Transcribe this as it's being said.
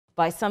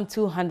by some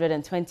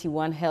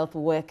 221 health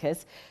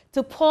workers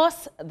to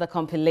pause the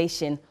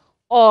compilation,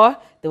 or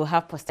they will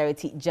have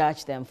posterity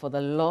judge them for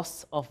the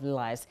loss of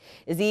lives.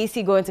 Is the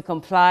EC going to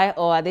comply,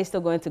 or are they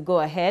still going to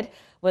go ahead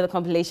with the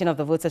compilation of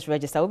the voters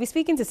register? We'll be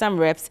speaking to some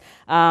reps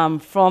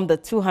from the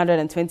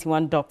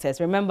 221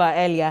 doctors. Remember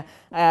earlier,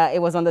 it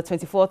was on the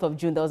 24th of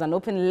June, there was an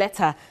open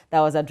letter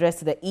that was addressed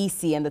to the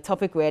EC, and the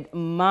topic read,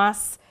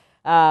 mass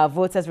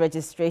voters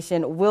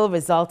registration will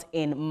result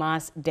in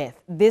mass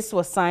death. This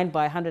was signed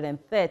by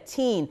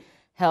 113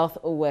 health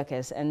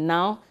workers, and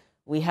now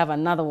we have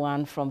another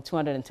one from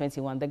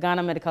 221. The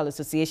Ghana Medical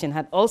Association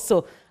had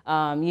also,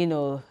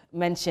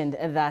 mentioned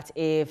that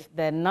if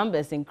the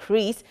numbers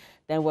increase,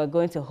 then we're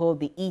going to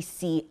hold the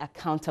EC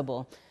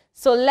accountable.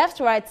 So left,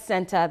 right,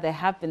 center, there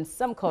have been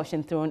some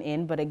caution thrown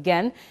in, but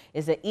again,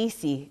 is the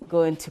EC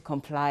going to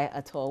comply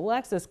at all? We'll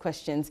ask those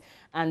questions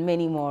and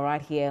many more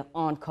right here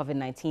on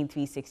COVID-19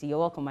 360. You're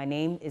welcome. My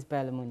name is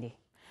Bella Mundi.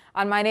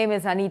 And my name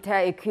is Anita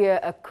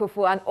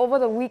Ekufu. And over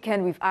the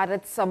weekend, we've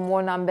added some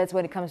more numbers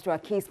when it comes to our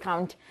case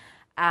count.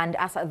 And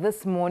as of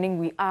this morning,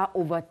 we are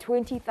over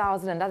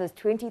 20,000, and that is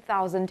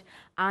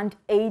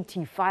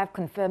 20,085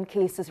 confirmed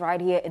cases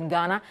right here in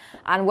Ghana.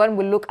 And when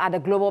we look at the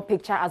global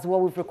picture as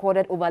well, we've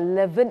recorded over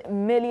 11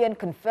 million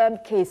confirmed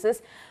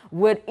cases,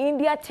 with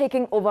India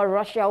taking over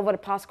Russia over the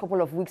past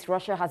couple of weeks.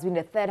 Russia has been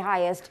the third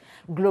highest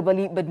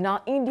globally, but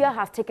now India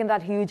has taken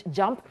that huge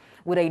jump,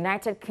 with the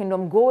United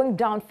Kingdom going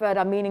down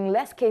further, meaning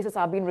less cases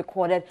are being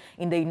recorded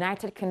in the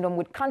United Kingdom,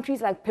 with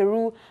countries like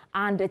Peru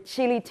and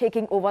Chile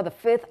taking over the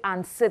 5th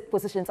and 6th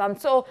positions. And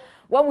so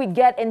when we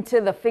get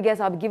into the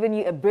figures, I'll be giving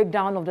you a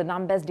breakdown of the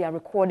numbers they are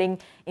recording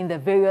in the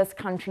various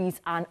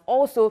countries, and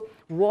also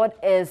what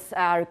is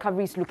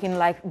recoveries looking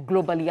like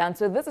globally. And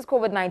so this is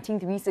COVID-19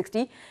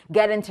 360.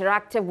 Get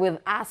interactive with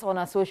us on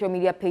our social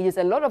media pages.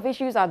 A lot of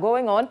issues are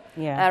going on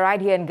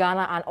right here in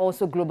Ghana and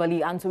also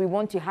globally. And so we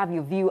want to have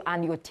your view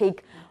and your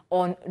take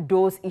on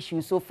those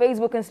issues. So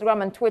Facebook,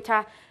 Instagram, and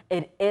Twitter,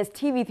 it is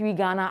TV3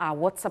 Ghana. Our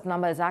WhatsApp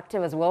number is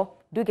active as well.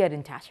 Do get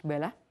in touch,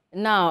 Bella.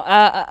 Now,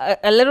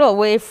 a little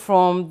away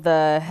from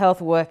the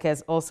health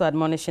workers also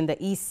admonishing the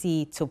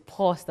EC to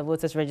pause the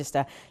voters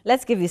register,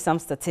 let's give you some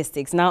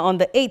statistics. Now, on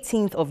the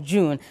 18th of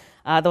June,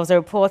 there was a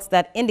report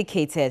that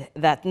indicated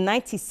that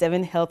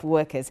 97 health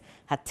workers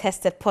had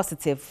tested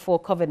positive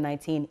for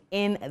COVID-19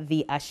 in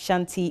the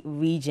Ashanti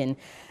region.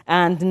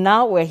 And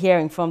now we're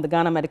hearing from the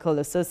Ghana Medical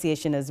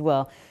Association as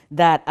well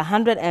that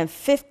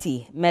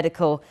 150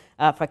 medical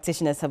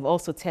practitioners have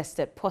also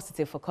tested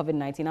positive for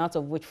COVID-19, out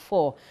of which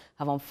 4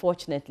 have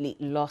unfortunately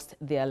lost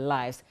their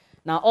lives.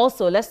 Now,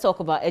 also, let's talk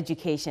about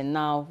education.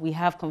 Now, we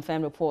have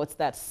confirmed reports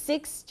that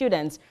 6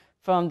 students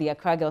from the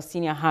Accra Girls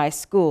Senior High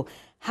School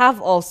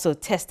have also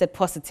tested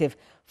positive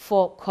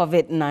for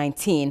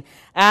COVID-19.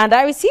 And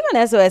I received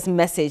an SOS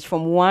message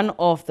from one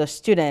of the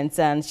students,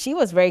 and she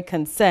was very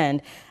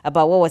concerned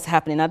about what was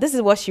happening. Now, this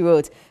is what she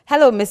wrote.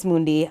 Hello, Miss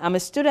Mundi. I'm a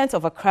student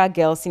of Accra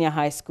Girls Senior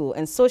High School,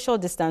 and social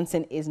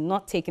distancing is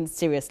not taken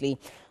seriously.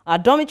 Our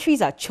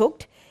dormitories are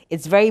choked.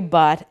 It's very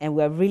bad, and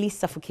we're really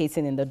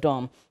suffocating in the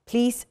dorm.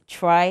 Please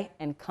try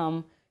and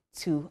come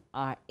to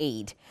our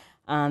aid.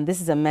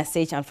 This is a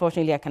message.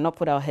 Unfortunately, I cannot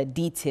put out her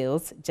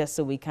details just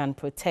so we can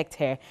protect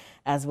her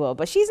as well.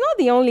 But she's not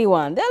the only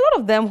one. There are a lot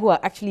of them who are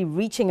actually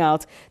reaching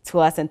out to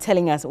us and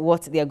telling us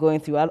what they are going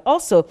through. I'll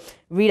also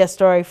read a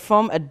story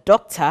from a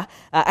doctor,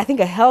 I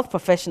think a health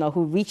professional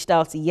who reached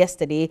out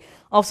yesterday,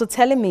 also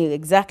telling me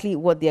exactly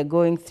what they are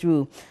going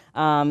through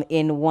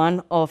in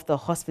one of the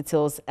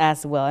hospitals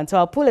as well. And so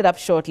I'll pull it up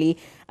shortly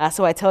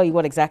so I tell you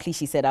what exactly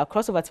she said. I'll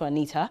cross over to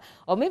Anita,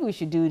 or maybe we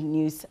should do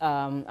news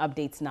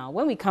updates now.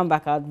 When we come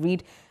back, I'll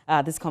read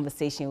this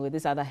conversation with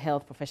this other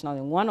health professional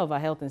in one of our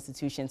health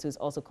institutions who's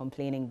also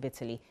complaining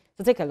bitterly.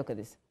 So take a look at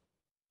this.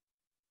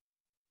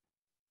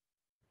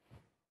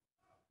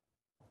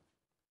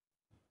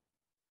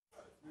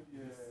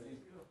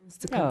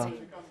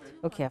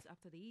 Okay.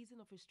 After the easing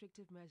of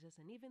restrictive measures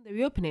and even the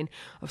reopening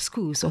of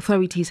schools,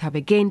 authorities have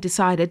again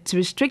decided to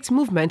restrict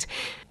movement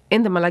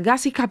in the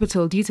Malagasy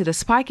capital due to the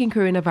spike in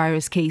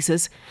coronavirus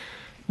cases.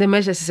 The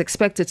measures is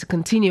expected to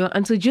continue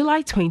until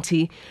July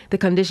 20. The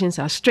conditions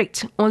are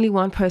strict. Only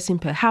one person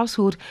per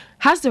household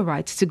has the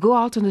right to go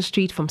out on the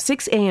street from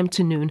 6 a.m.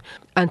 to noon.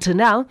 Until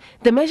now,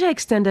 the measure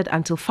extended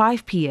until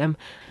 5 p.m.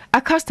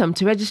 Accustomed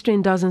to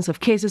registering dozens of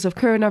cases of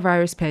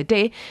coronavirus per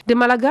day, the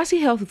Malagasy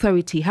Health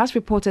Authority has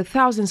reported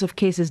thousands of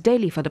cases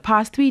daily for the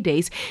past 3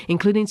 days,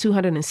 including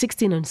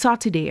 216 on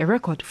Saturday, a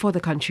record for the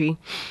country.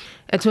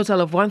 A total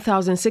of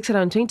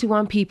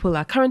 1,621 people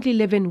are currently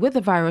living with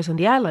the virus on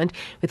the island,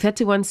 with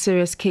 31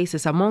 serious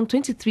cases among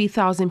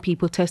 23,000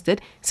 people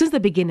tested since the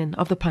beginning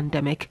of the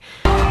pandemic.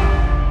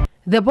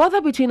 The border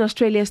between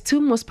Australia's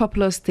 2 most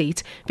populous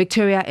states,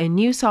 Victoria and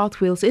New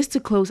South Wales, is to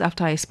close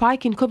after a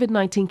spike in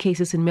COVID-19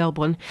 cases in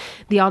Melbourne.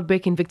 The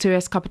outbreak in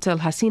Victoria's capital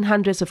has seen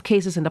hundreds of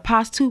cases in the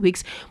past 2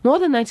 weeks, more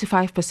than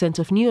 95%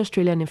 of new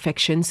Australian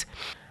infections.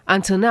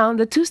 Until now,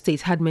 the two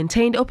states had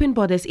maintained open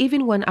borders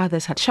even when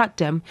others had shut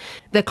them.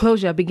 The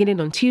closure,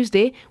 beginning on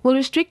Tuesday, will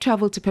restrict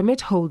travel to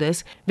permit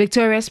holders.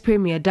 Victoria's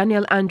Premier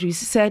Daniel Andrews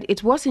said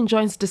it was in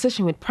joint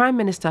decision with Prime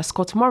Minister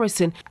Scott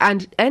Morrison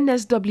and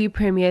NSW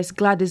Premiers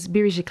Gladys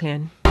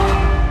Berejiklian.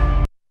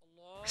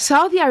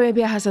 Saudi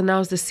Arabia has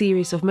announced a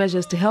series of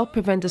measures to help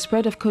prevent the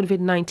spread of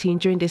COVID-19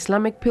 during the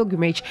Islamic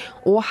pilgrimage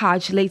or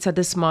Hajj later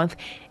this month.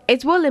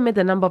 It will limit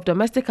the number of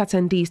domestic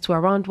attendees to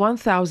around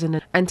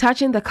 1,000, and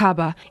touching the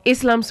Kaaba,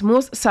 Islam's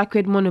most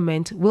sacred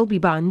monument, will be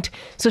banned.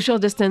 Social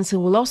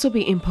distancing will also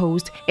be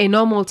imposed. In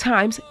normal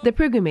times, the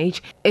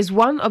pilgrimage is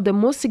one of the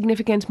most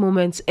significant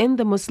moments in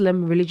the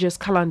Muslim religious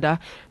calendar.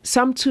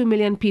 Some 2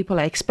 million people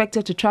are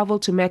expected to travel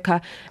to Mecca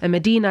and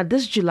Medina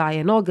this July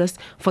and August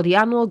for the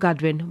annual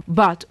gathering,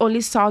 but only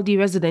Saudi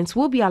residents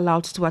will be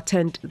allowed to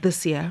attend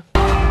this year.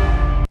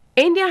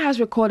 India has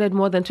recorded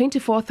more than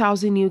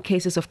 24,000 new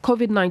cases of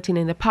COVID-19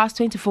 in the past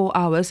 24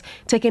 hours,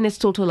 taking its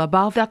total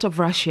above that of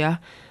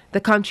Russia.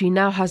 The country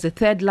now has the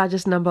third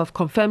largest number of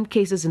confirmed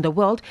cases in the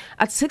world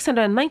at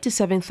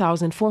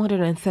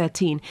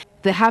 697,413.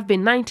 There have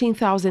been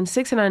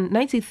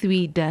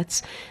 19,693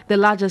 deaths. The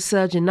largest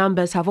surge in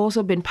numbers have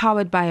also been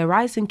powered by a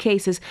rise in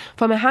cases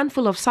from a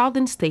handful of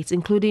southern states,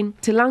 including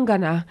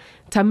Telangana,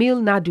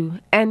 Tamil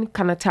Nadu, and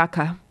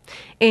Karnataka.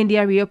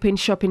 India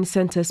reopened shopping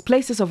centres,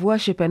 places of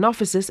worship and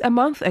offices a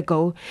month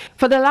ago.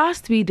 For the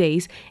last 3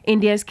 days,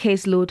 India's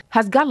caseload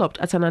has galloped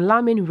at an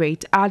alarming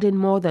rate, adding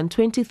more than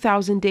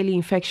 20,000 daily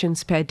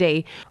infections per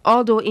day.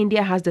 Although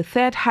India has the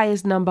third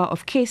highest number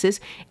of cases,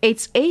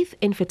 it's eighth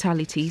in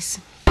fatalities.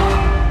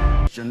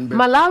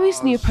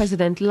 Malawi's new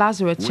president,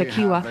 Lazarus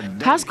Chakwera,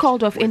 has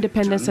called off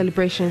independence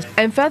celebrations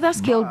and further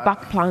scaled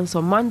back plans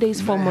on Monday's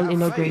formal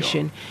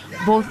inauguration.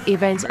 Both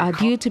events are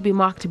due to be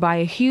marked by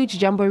a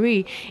huge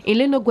jamboree in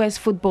Lilongwe's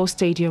football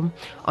stadium.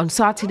 On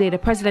Saturday, the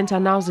president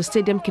announced the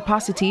stadium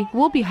capacity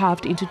will be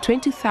halved into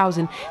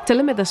 20,000 to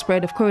limit the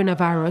spread of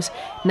coronavirus.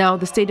 Now,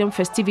 the stadium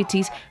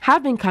festivities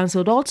have been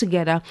cancelled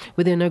altogether,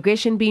 with the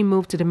inauguration being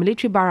moved to the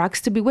military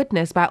barracks to be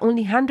witnessed by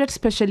only 100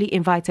 specially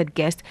invited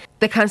guests.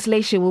 The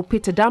cancellation will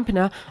put a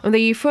dampener on the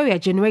euphoria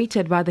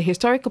generated by the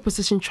historic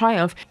opposition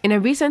triumph in a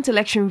recent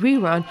election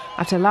rerun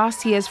after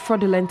last year's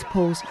fraudulent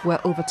polls were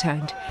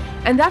overturned.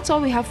 And that's all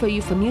we have for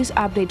you for News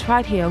Update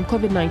right here on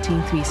COVID-19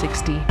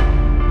 360.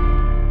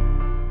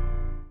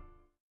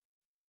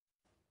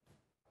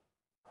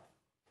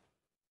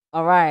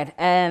 All right,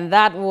 and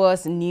that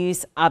was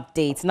News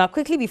Update. Now,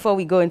 quickly before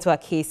we go into our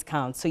case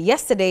count. So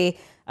yesterday,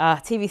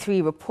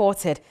 TV3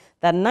 reported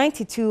that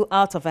 92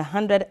 out of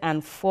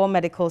 104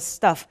 medical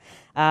staff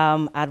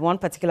at one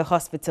particular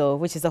hospital,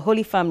 which is the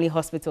Holy Family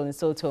Hospital in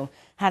Soto,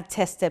 had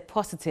tested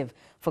positive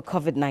for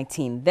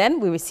COVID-19. Then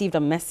we received a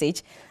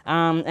message,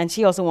 and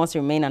she also wants to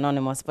remain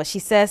anonymous, but she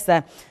says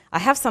that I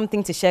have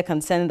something to share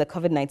concerning the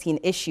COVID-19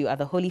 issue at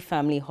the Holy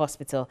Family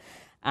Hospital.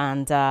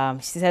 And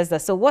she says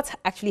that, so what's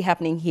actually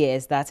happening here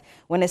is that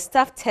when a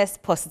staff tests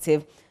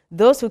positive,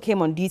 those who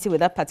came on duty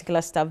with that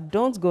particular staff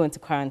don't go into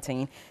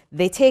quarantine.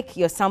 They take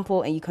your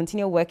sample and you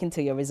continue working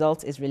till your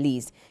result is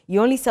released.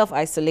 You only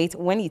self-isolate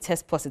when you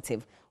test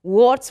positive.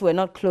 Wards were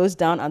not closed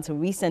down until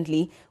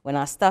recently when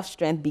our staff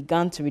strength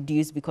began to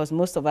reduce because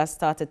most of us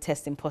started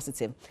testing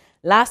positive.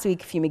 Last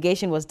week,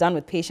 fumigation was done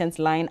with patients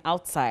lying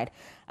outside,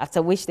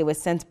 after which they were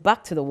sent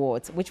back to the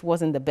wards, which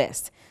wasn't the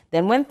best.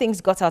 Then when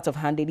things got out of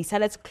hand, they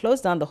decided to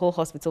close down the whole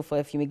hospital for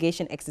a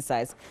fumigation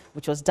exercise,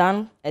 which was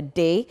done a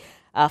day,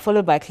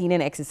 followed by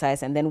cleaning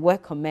exercise, and then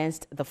work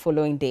commenced the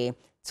following day.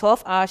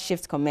 12-hour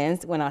shifts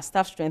commenced when our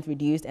staff strength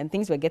reduced and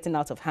things were getting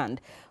out of hand.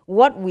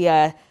 What we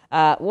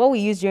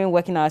use during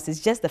working hours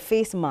is just the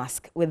face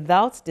mask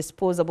without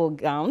disposable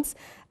gowns.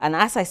 And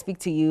as I speak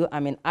to you,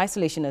 I'm in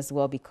isolation as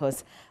well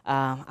because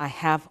I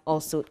have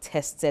also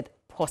tested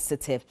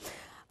positive.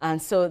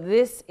 And so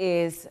this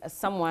is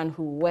someone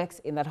who works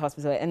in that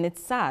hospital. And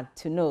it's sad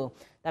to know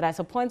that at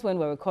a point when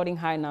we're recording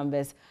high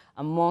numbers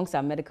amongst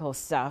our medical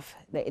staff,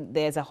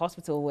 there's a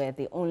hospital where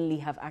they only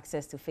have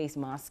access to face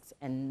masks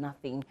and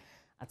nothing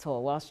at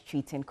all whilst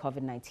treating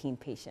COVID-19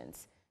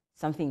 patients.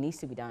 Something needs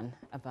to be done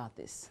about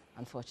this,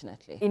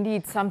 unfortunately.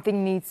 Indeed,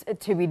 something needs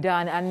to be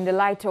done. And in the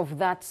light of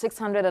that,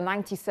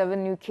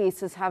 697 new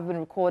cases have been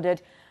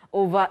recorded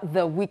over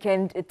the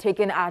weekend,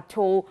 taking our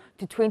toll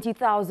to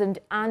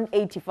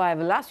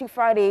 20,085. Last week,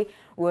 Friday,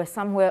 we were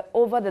somewhere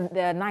over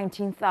the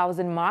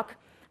 19,000 mark.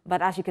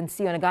 But as you can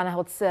see on the Ghana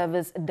Health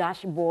Service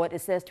dashboard, it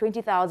says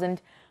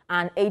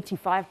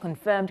 20,085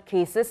 confirmed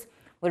cases,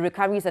 with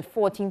recoveries at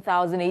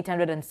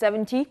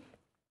 14,870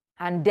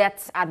 and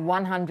deaths at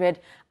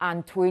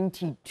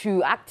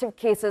 122. Active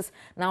cases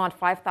now at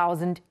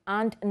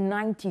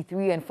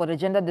 5,093. And for the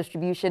gender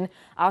distribution,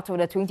 out of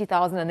the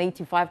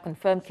 20,085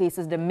 confirmed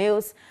cases, the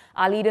males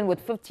are leading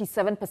with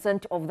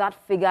 57% of that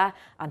figure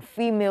and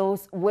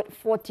females with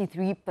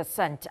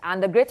 43%.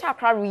 And the Greater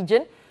Accra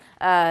region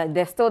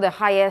They're still the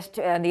highest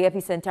in the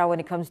epicenter when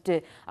it comes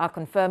to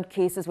confirmed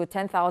cases with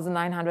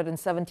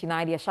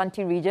 10,979. The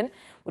Ashanti region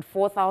with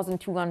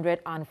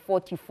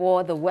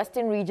 4,244. The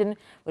Western region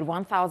with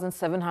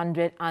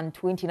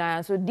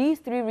 1,729. So these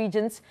three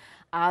regions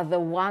are the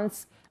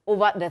ones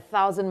over the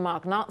 1,000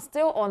 mark. Now,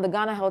 still on the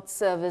Ghana Health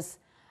Service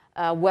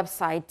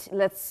website,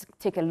 let's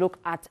take a look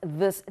at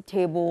this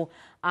table,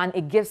 and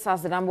it gives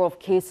us the number of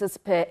cases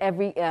per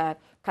every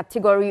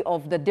category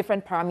of the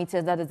different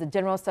parameters, that is the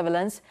general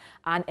surveillance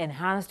and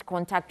enhanced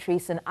contact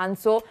tracing. And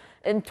so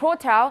in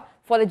total,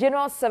 for the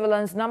general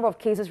surveillance, number of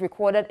cases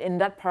recorded in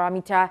that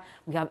parameter,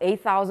 we have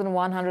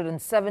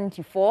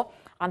 8,174.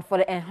 And for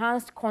the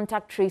enhanced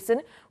contact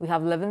tracing, we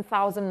have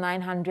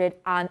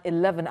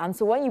 11,911. And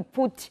so when you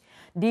put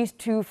these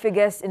two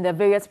figures in the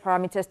various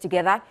parameters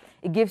together,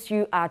 it gives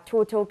you a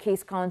total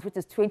case count, which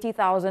is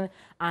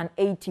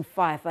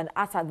 20,085. And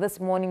as at this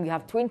morning, we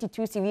have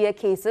 22 severe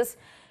cases,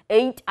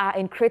 8 are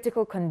in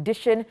critical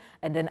condition,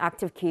 and then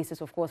active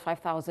cases, of course,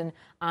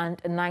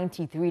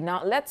 5,093.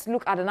 Now, let's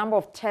look at the number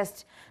of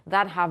tests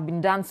that have been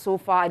done so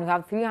far, and we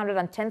have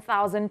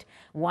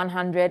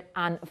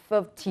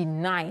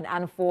 310,159.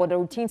 And for the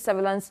routine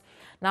surveillance,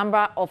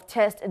 number of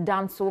tests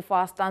done so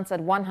far stands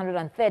at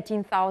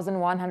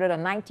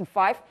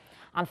 113,195.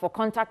 And for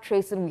contact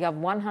tracing, we have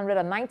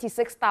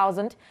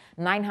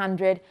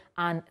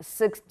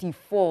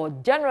 196,964.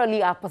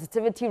 Generally, our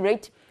positivity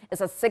rate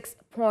is at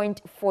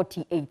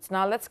 6.48.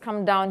 Now, let's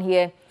come down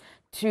here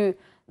to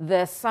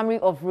the summary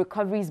of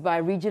recoveries by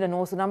region and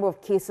also number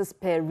of cases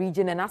per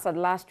region. And as at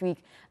last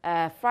week,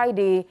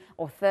 Friday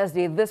or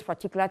Thursday, this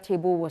particular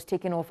table was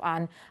taken off,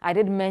 and I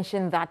did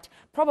mention that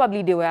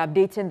probably they were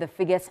updating the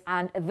figures,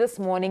 and this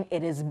morning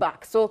it is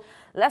back. So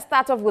let's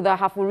start off with the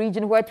Ahafo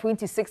region, where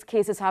 26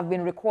 cases have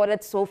been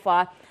recorded so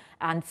far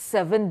and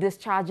 7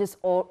 discharges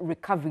or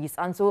recoveries.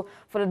 And so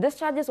for the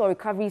discharges or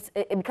recoveries,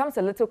 it becomes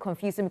a little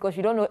confusing because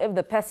you don't know if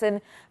the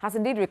person has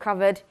indeed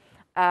recovered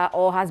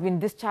or has been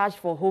discharged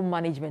for home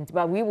management.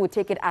 But we will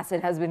take it as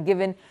it has been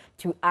given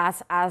to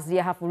us, as the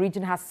Ahafo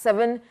region has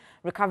 7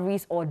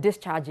 recoveries or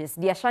discharges.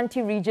 The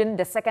Ashanti region,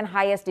 the second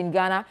highest in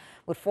Ghana,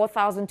 with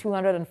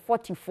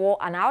 4,244.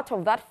 And out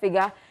of that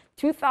figure,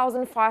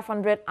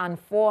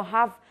 2,504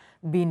 have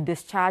been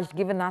discharged,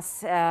 giving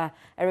us a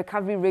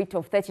recovery rate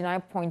of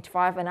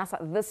 39.5. And as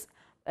at this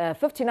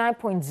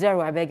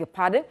 59.0, I beg your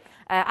pardon.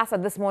 As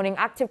of this morning,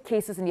 active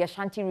cases in the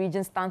Ashanti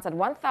region stands at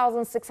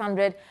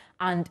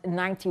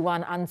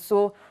 1,691, and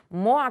so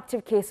more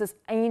active cases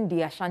in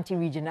the Ashanti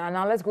region. And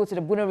now let's go to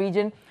the Bono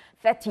region.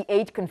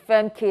 38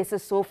 confirmed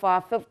cases so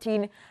far,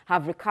 15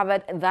 have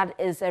recovered, and that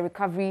is a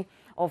recovery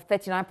of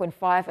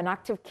 39.5. And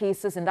active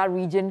cases in that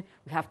region,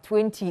 we have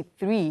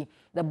 23.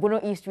 The Bono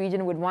East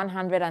region with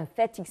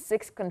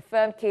 136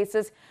 confirmed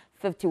cases,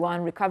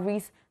 51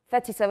 recoveries,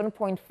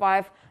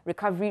 37.5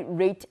 recovery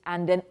rate,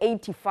 and then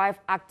 85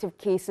 active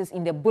cases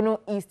in the Bono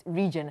East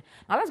region.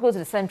 Now let's go to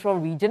the Central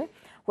region,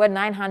 where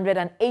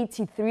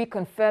 983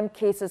 confirmed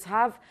cases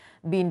have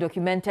been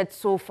documented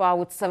so far,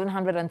 with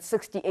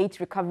 768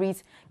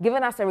 recoveries,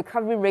 giving us a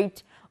recovery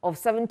rate of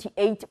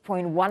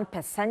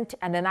 78.1%,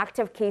 and then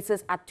active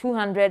cases at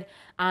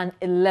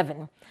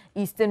 211.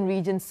 Eastern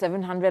region,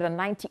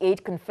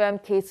 798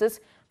 confirmed cases,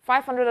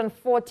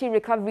 540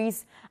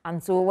 recoveries.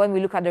 And so when we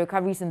look at the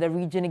recoveries in the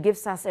region, it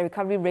gives us a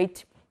recovery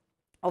rate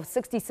of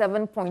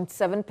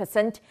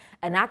 67.7%,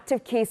 and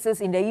active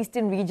cases in the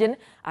Eastern region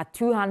at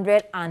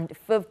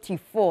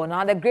 254.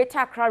 Now, the Greater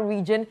Accra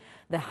region,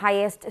 the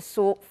highest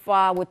so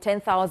far, with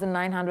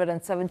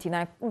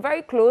 10,979,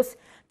 very close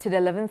to the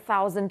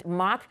 11,000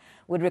 mark,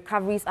 with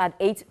recoveries at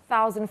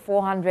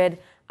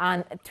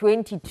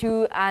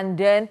 8,422. And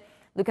then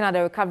looking at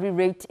the recovery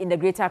rate in the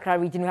Greater Accra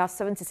region, we have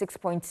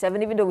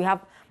 76.7, even though we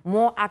have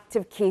more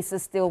active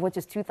cases still, which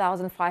is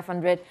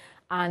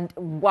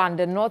 2,501.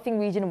 The Northern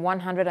region,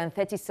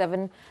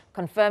 137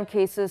 confirmed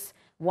cases,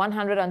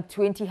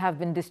 120 have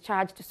been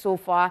discharged so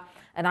far,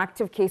 and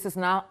active cases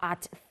now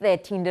at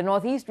 13. The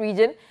Northeast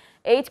region,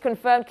 8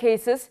 confirmed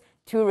cases,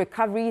 2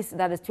 recoveries,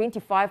 that is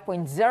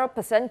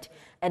 25.0%,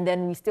 and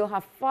then we still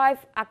have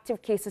 5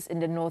 active cases in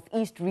the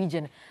Northeast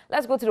region.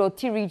 Let's go to the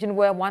OT region,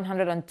 where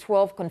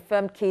 112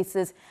 confirmed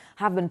cases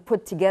have been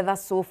put together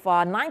so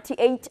far.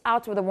 98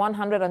 out of the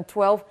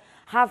 112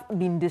 have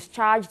been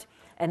discharged,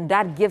 and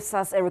that gives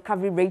us a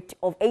recovery rate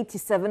of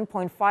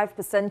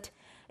 87.5%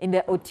 in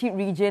the OT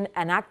region,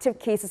 and active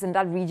cases in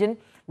that region,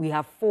 we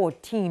have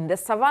 14. The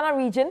Savannah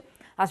region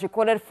has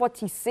recorded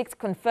 46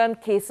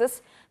 confirmed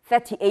cases,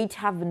 38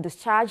 have been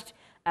discharged,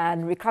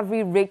 and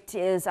recovery rate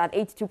is at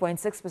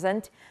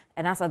 82.6%.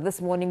 And as of this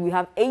morning, we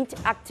have 8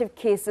 active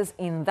cases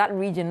in that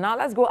region. Now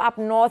let's go up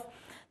north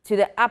to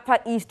the Upper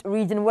East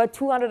region, where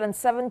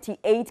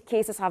 278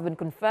 cases have been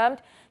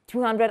confirmed.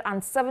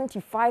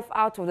 275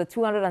 out of the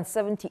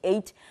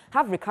 278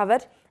 have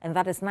recovered, and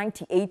that is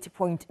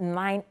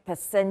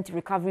 98.9%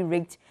 recovery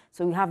rate.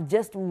 So we have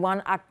just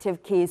 1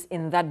 active case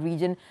in that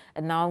region.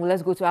 And now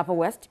let's go to Upper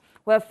West,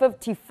 where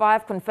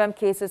 55 confirmed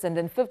cases and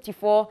then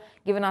 54,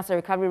 giving us a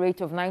recovery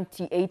rate of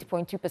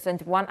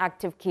 98.2%, 1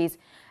 active case.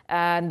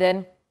 And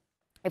then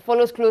It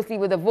follows closely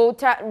with the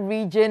Volta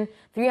region,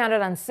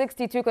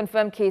 362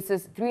 confirmed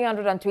cases,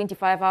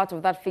 325 out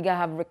of that figure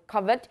have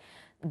recovered,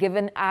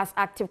 given as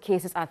active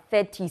cases are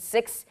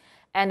 36.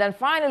 And then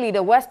finally,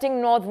 the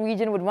Western North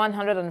region with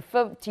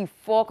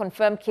 154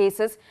 confirmed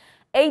cases,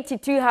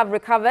 82 have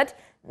recovered.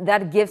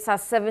 That gives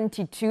us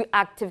 72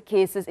 active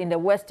cases in the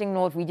Western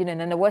North region.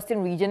 And in the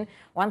Western region,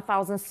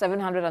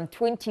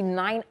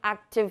 1,729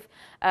 active,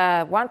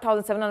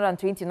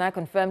 1,729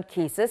 confirmed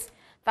cases.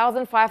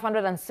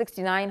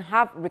 1,569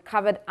 have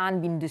recovered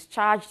and been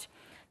discharged.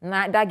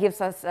 That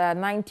gives us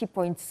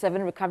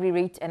 90.7 recovery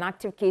rate, and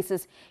active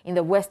cases in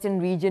the Western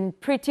region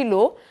pretty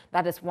low.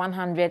 That is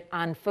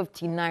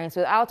 159.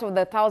 So out of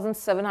the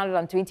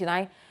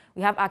 1,729,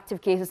 we have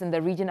active cases in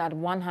the region at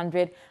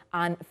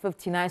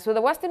 159. So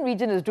the Western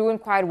region is doing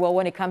quite well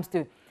when it comes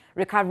to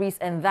recoveries,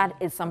 and that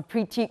is some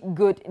pretty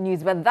good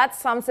news. But that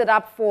sums it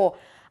up for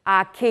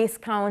our case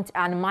count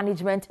and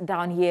management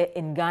down here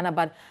in Ghana.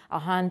 But I'll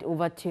hand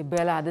over to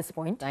Bella at this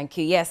point. Thank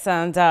you. Yes,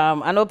 and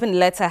an open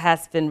letter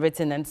has been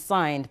written and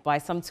signed by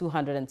some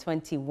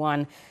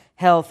 221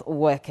 health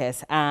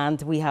workers.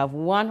 And we have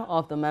one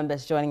of the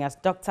members joining us,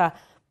 Dr.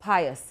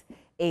 Pius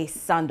A.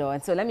 Sando.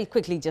 And so let me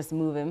quickly just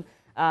move him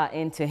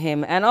into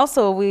him. And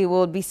also we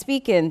will be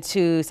speaking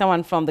to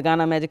someone from the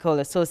Ghana Medical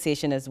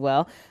Association as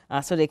well,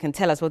 so they can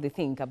tell us what they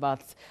think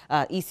about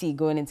EC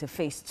going into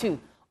phase 2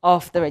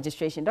 of the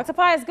registration. Dr.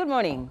 Pius, good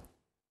morning.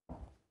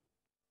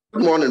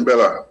 Good morning,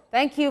 Bella.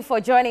 Thank you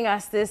for joining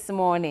us this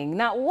morning.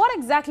 Now, what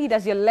exactly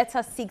does your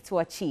letter seek to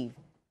achieve?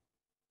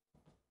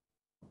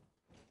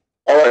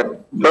 All right,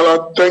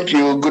 Bella, thank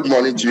you. Good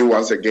morning to you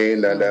once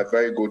again, and a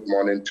very good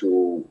morning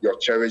to your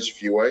cherished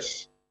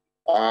viewers.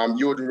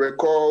 You would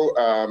recall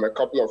a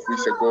couple of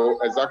weeks ago,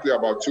 exactly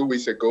about 2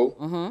 weeks ago,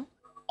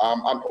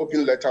 an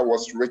open letter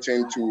was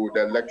written to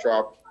the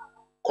electoral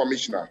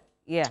commissioner.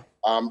 Yeah.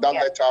 That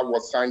letter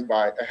was signed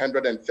by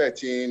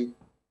 113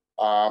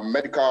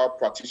 medical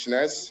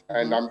practitioners,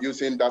 and I'm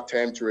using that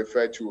term to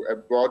refer to a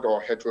broad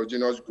or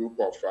heterogeneous group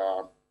of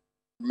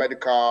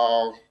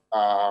medical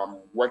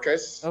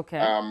workers. Okay.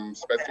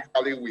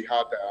 Specifically, we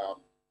had a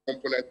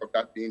component of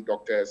that being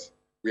doctors.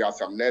 We had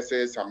some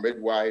nurses, some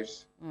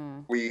midwives.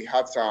 We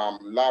had some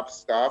lab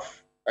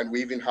staff, and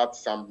we even had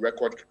some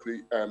record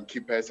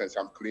keepers and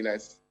some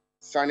cleaners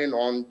signing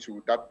on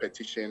to that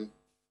petition,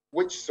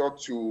 which sought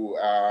to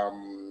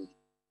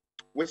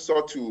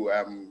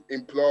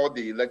implore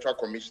the electoral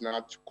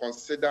commissioner to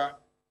consider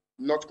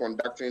not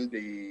conducting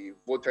the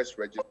voters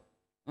register.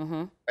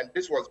 And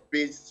this was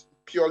based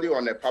purely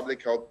on a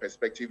public health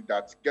perspective,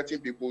 that getting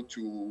people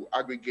to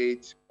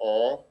aggregate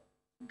or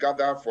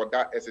gather for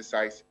that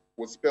exercise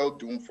would spell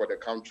doom for the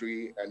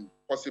country and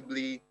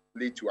possibly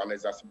lead to an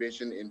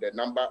exacerbation in the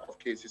number of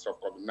cases of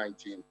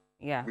COVID-19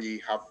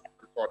 we have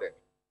recorded.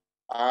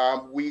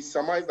 We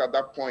surmised at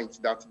that point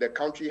that the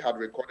country had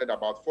recorded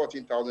about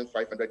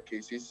 14,500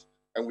 cases,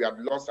 and we had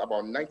lost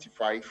about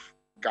 95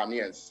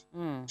 Ghanaians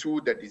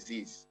to the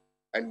disease.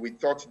 And we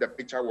thought the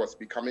picture was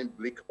becoming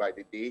bleak by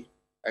the day,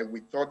 and we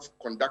thought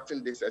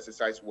conducting this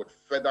exercise would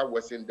further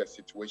worsen the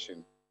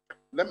situation.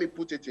 Let me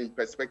put it in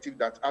perspective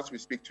that as we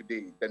speak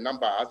today, the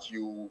number, as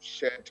you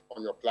shared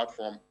on your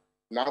platform,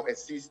 now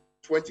exceeds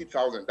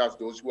 20,000. That's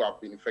those who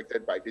have been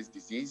infected by this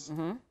disease.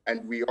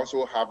 And we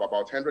also have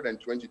about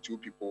 122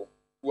 people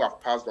who have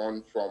passed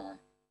on from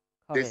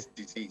this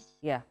disease.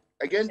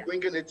 Again,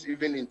 bringing it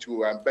even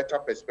into a better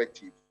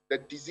perspective, the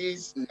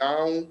disease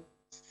now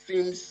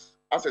seems,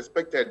 as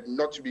expected,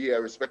 not to be a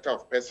respecter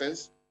of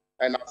persons,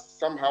 and has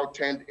somehow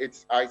turned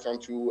its eyes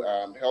onto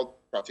health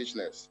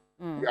practitioners.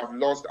 We have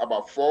lost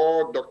about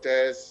 4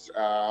 doctors.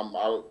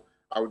 I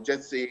would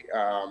just say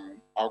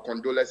our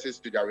condolences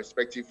to their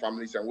respective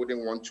families, and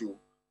wouldn't want to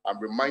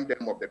remind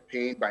them of the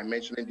pain by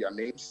mentioning their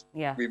names.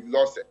 We've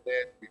lost a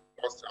dead, we've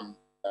lost some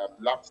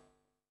labs.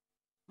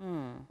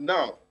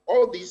 Now,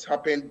 all these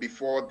happened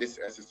before this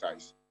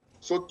exercise.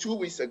 So 2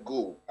 weeks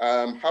ago,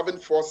 having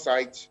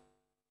foresight,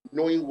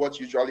 knowing what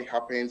usually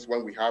happens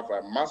when we have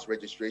mass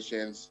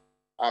registrations,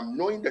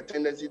 knowing the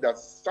tendency that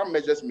some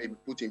measures may be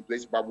put in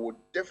place, but would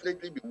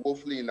definitely be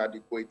woefully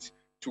inadequate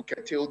to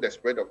curtail the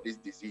spread of this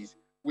disease,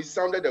 we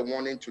sounded a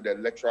warning to the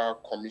electoral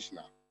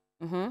commissioner.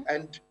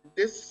 And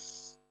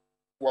this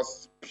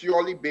was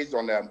purely based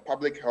on a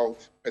public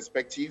health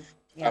perspective,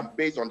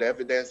 based on the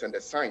evidence and the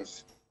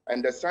science.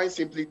 And the science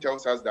simply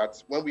tells us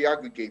that when we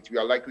aggregate, we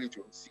are likely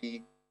to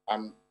see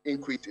an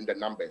increase in the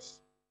numbers.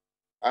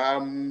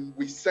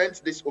 We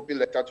sent this open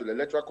letter to the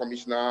electoral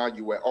commissioner.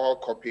 You were all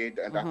copied,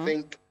 and I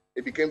think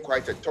it became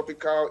quite a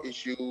topical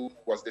issue,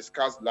 was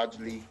discussed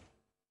largely.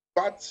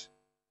 But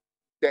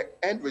the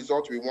end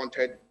result we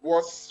wanted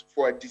was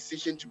for a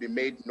decision to be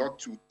made not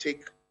to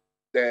take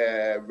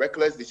the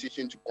reckless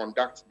decision to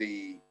conduct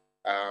the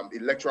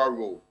electoral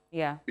roll.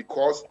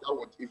 Because that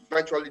would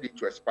eventually lead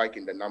to a spike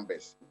in the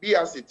numbers. Be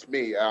as it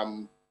may,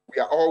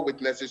 we are all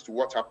witnesses to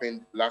what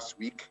happened last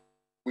week.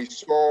 We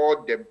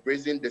saw the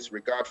brazen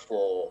disregard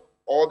for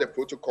all the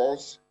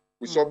protocols.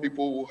 We saw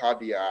people who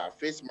had their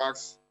face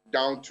masks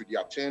down to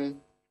their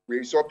chin.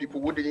 We saw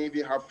people who didn't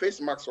even have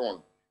face masks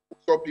on. We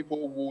saw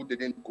people who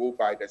didn't go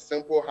by the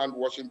simple hand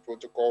washing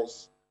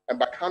protocols. And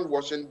by hand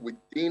washing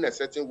within a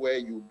certain way,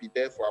 you'll be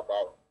there for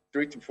about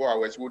 3 to 4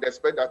 hours. We would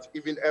expect that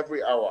even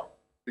every hour,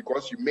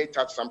 because you may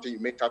touch something, you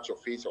may touch your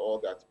face or all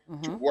that,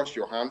 to wash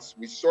your hands.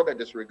 We saw the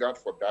disregard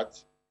for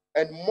that.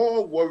 And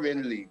more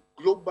worryingly,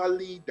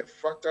 globally, the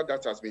factor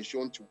that has been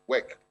shown to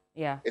work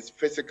is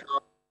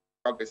physical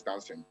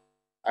distancing.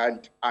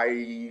 And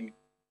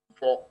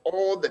for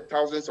all the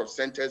thousands of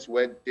centers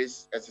where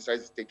this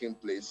exercise is taking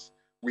place,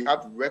 we had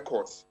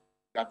records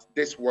that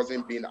this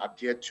wasn't being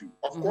adhered to.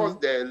 Of course,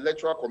 the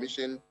Electoral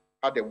Commission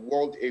had a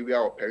walled area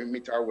or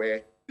perimeter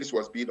where this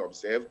was being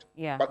observed,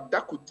 but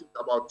that could take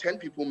about 10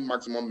 people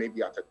maximum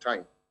maybe at a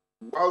time,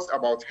 whilst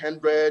about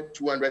 100,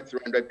 200,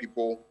 300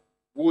 people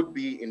would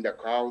be in the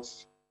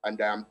crowds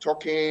and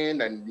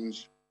talking and in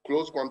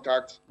close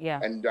contact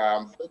and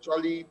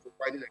virtually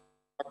providing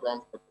a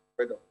background for the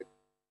spread of it.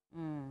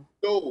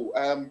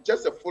 So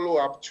just a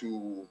follow-up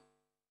to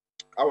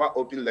our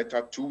open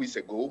letter 2 weeks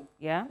ago,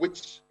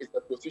 which is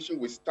the position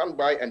we stand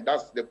by, and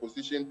that's the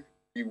position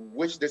we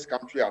wish this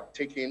country had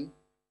taken.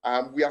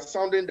 We are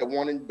sounding the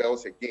warning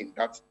bells again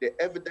that the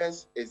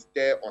evidence is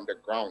there on the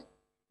ground.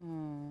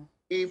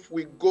 If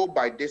we go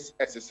by this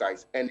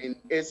exercise and in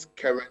its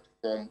current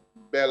form,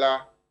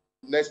 Bella,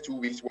 next 2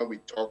 weeks when we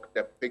talk,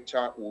 the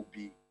picture will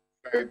be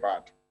very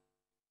bad.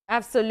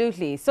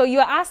 Absolutely. So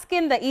you're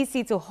asking the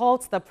EC to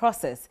halt the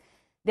process.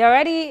 They're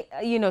already,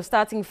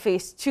 starting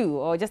phase 2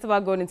 or just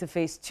about going into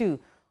phase 2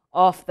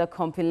 of the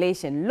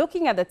compilation.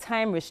 Looking at the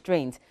time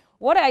restraint,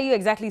 what are you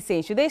exactly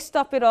saying? Should they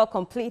stop it all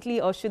completely,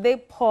 or should they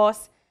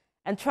pause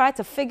and try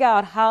to figure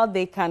out how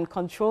they can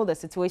control the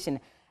situation?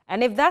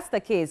 And if that's the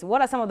case,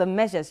 what are some of the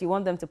measures you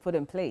want them to put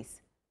in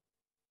place?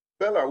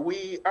 Bella,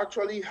 we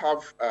actually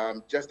have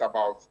just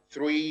about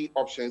 3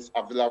 options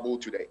available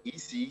to the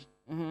EC.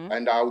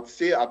 And I would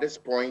say at this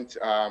point,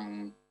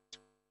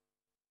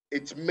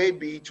 it may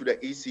be to the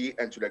EC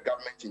and to the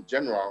government in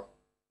general.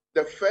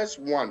 The first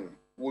one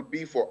would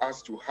be for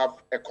us to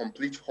have a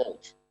complete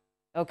halt.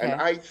 And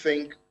I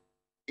think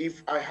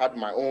if I had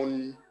my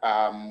own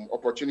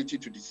opportunity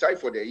to decide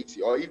for the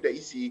EC, or if the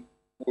EC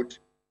would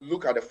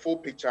look at the full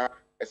picture,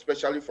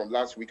 especially from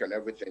last week and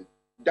everything,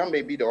 that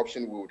may be the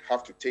option we would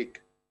have to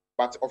take.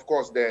 But of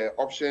course, the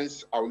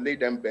options, I'll lay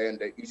them bare, and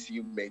the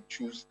EC may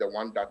choose the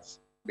one that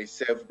may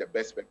serve the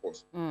best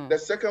purpose. The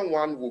second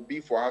one will be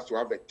for us to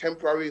have a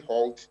temporary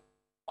halt,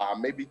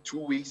 maybe 2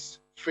 weeks,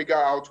 figure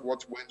out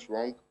what went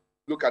wrong,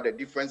 look at the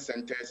different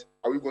centers.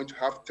 Are we going to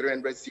have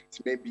 300 seats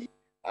maybe?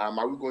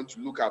 Are we going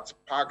to look at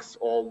parks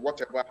or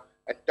whatever?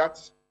 And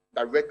that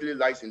directly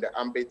lies in the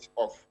ambit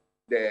of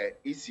the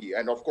EC.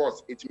 And of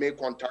course, it may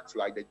contact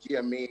like the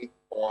GMA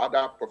or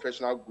other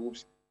professional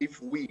groups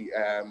if we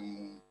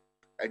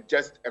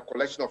just a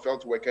collection of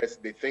health workers,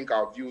 they think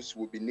our views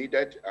will be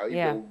needed. If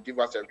they will give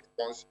us a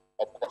response,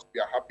 of course, we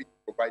are happy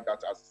to provide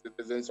that as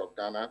citizens of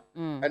Ghana.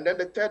 And then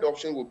the third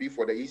option will be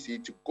for the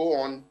EC to go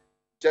on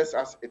just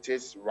as it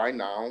is right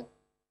now.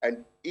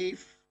 And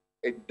if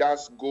it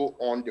does go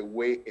on the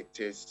way it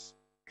is,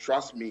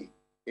 trust me,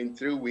 in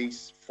 3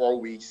 weeks, 4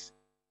 weeks,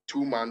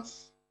 2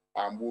 months,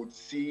 we'll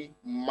see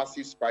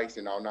massive spikes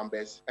in our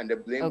numbers, and the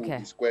blame will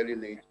be squarely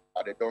laid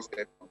at the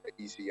doorstep of the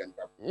EC and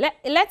government.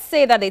 Let's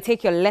say that they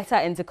take your letter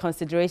into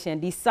consideration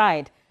and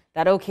decide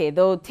that, okay,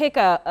 they'll take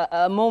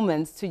a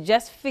moment to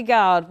just figure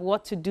out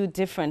what to do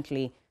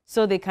differently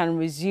so they can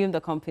resume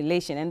the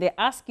compilation. And they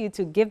ask you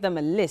to give them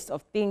a list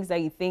of things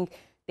that you think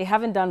they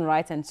haven't done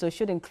right and so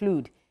should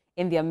include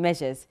in their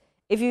measures.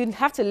 If you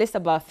have to list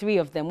about 3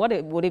 of them, what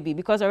would it be?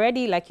 Because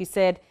already, like you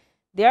said,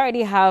 they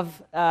already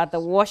have the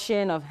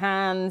washing of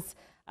hands,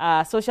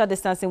 social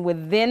distancing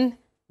within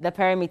the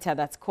perimeter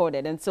that's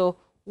coded. And so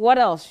what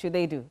else should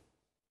they do?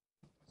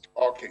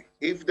 Okay,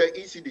 if the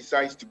EC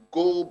decides to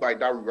go by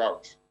that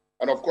route,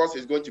 and of course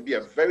it's going to be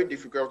a very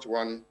difficult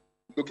one,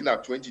 looking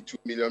at 22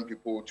 million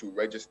people to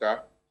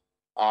register,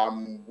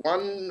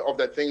 one of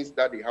the things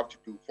that they have to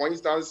do, for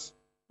instance,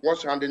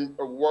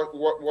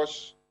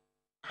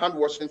 hand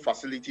washing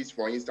facilities,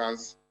 for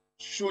instance,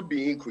 should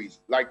be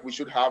increased. Like we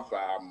should have,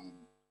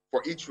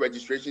 for each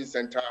registration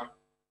center,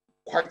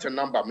 quite a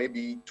number,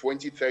 maybe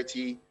 20,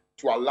 30,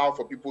 to allow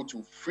for people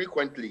to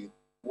frequently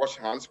wash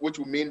hands, which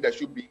will mean there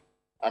should be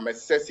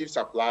excessive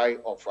supply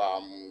of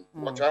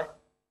water.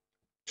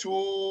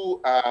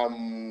 2,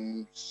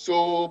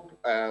 soap,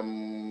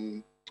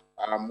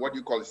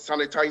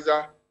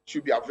 sanitizer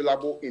should be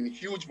available in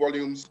huge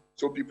volumes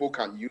so people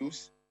can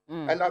use.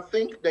 And I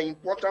think the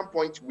important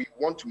point we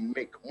want to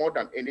make more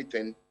than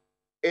anything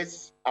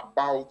is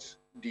about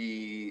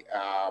the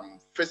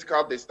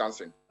physical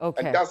distancing.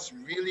 And that's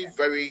really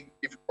very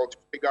difficult to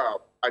figure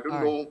out. I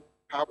don't know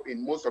how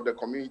in most of the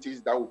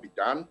communities that will be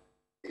done.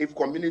 If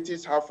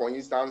communities have, for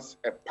instance,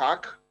 a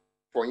park,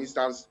 for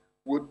instance,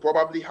 would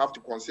probably have to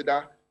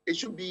consider it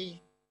should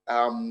be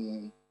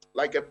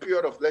like a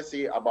period of, let's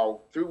say,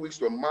 about 3 weeks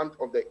to a month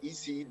of the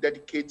EC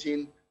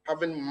dedicating,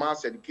 having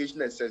mass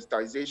education and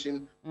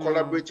sensitization,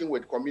 collaborating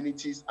with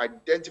communities,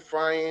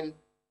 identifying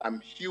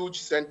huge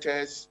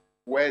centers,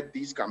 where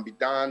these can be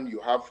done. You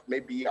have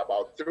maybe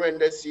about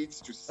 300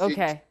 seats to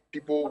seat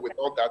people with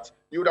all that.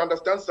 You would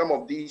understand some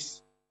of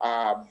these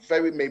are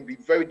maybe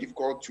very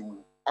difficult to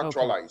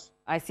actualize.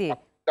 I see.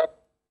 That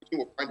we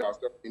will find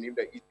ourselves in if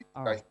the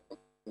exercise.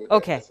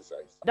 Okay.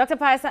 Dr.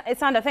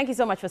 Isanda, thank you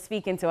so much for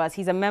speaking to us.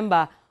 He's a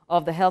member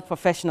of the health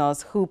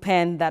professionals who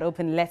penned that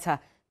open letter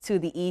to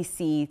the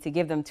EC to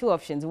give them two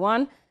options.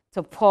 One,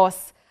 to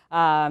pause,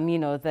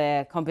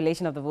 the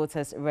compilation of the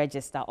voters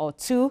register, or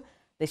two,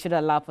 they should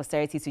allow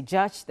posterity to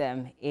judge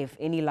them if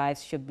any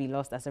lives should be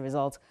lost as a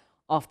result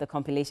of the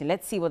compilation.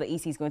 Let's see what the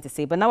EC is going to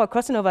say. But now we're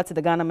crossing over to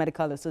the Ghana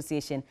Medical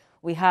Association.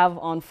 We have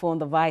on phone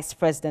the Vice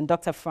President,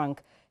 Dr.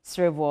 Frank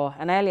Srebo.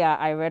 And earlier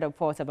I read a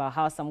report about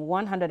how some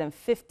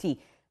 150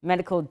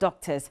 medical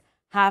doctors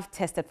have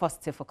tested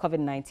positive for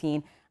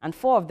COVID-19, and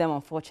 4 of them,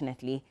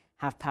 unfortunately,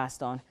 have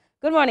passed on.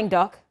 Good morning,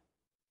 Doc.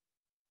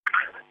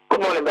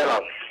 Good morning,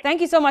 Bella. Thank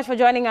you so much for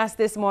joining us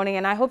this morning,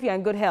 and I hope you're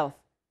in good health.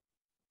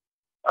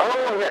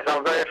 Oh, yes,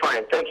 I'm very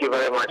fine. Thank you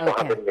very much for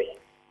having me.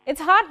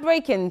 It's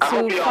heartbreaking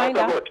to find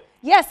out. Good.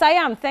 Yes, I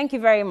am. Thank you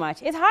very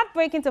much. It's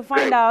heartbreaking to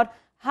find out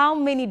how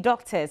many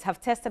doctors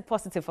have tested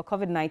positive for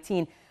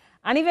COVID-19,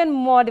 and even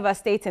more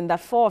devastating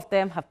that 4 of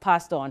them have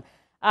passed on.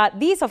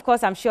 These, of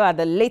course, I'm sure are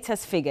the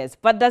latest figures,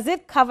 but does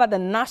it cover the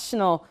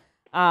national,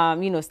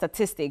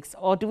 statistics,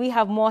 or do we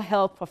have more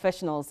health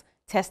professionals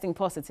testing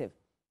positive?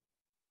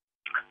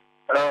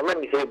 Let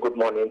me say good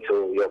morning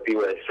to your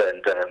viewers.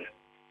 And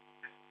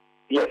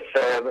yes,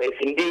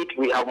 indeed,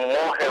 we have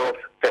more health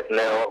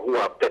personnel who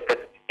have tested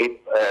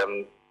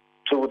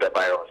to the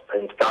virus.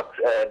 In fact,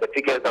 the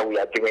figures that we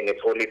are giving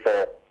is only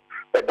for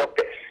the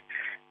doctors.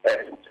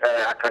 And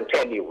I can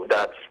tell you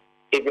that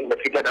even the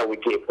figure that we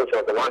gave, which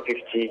was the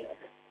 150,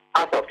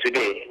 as of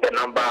today, the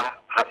number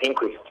has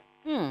increased.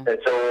 And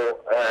so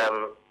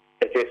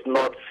it is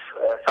not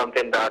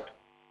something that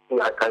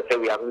I can say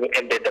we have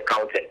ended the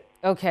counting.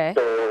 Okay.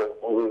 So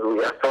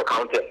we are still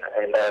counting.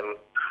 And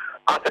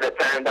after the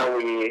time that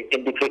we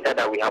indicated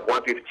that we have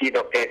 150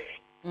 doctors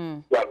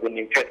who have been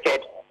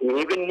infected, we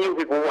even knew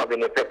people who have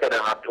been infected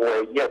and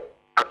were yet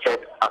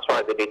captured as far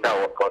as the data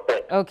was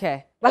concerned.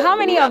 Okay. But how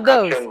many of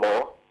those?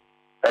 More.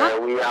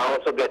 We are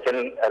also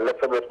getting a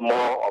little bit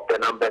more of the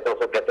numbers,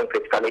 also getting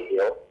critically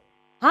ill.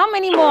 How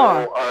many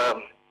more?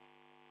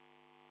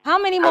 How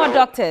many more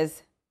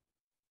doctors?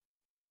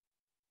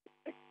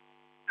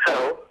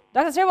 Hello?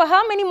 Dr. Srebo,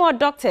 how many more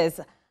doctors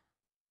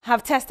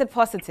have tested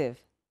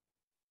positive?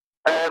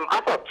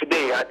 As of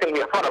today, I think we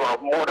have had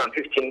about more than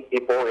 15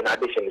 people in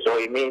addition. So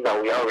it means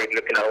that we are already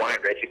looking at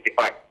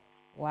 165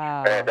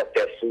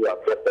 doctors who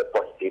have tested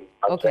positive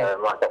as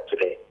of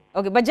today.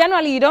 Okay, but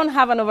generally you don't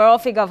have an overall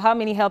figure of how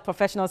many health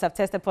professionals have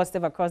tested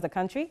positive across the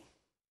country?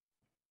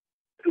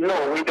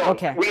 No, we don't.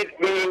 Okay.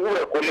 We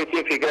were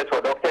collating figures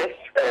for doctors,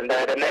 and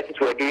the nurses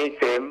were doing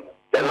same.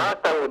 The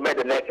last time we met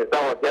the nurses,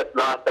 that was just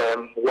last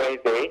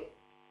Wednesday,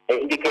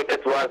 they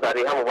indicated to us that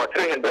they have over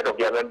 300 of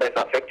their members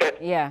affected.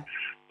 Yeah.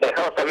 The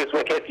Health Service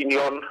Workers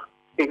Union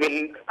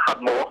even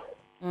had more,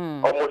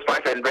 almost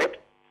 500.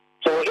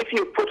 So if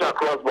you put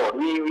across board,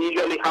 we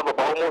usually have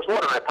about almost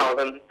more than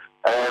 1,000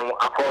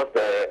 across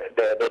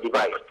the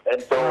device.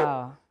 And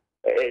so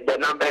the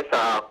numbers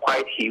are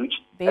quite huge.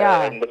 They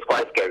are. And it's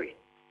quite scary.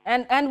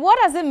 And what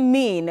does it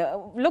mean?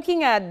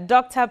 Looking at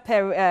doctor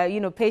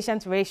per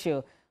patient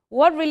ratio,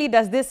 what really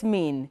does this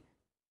mean?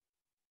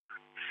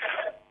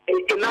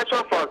 In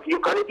actual fact, you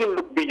can even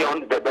look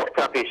beyond the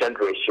doctor-patient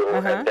ratio.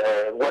 And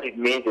what it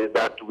means is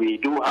that we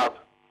do have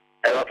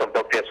a lot of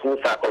doctors who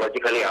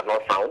psychologically are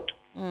not sound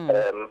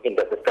in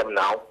the system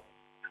now.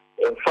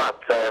 In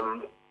fact,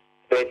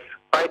 it's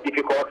quite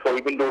difficult for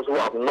even those who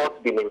have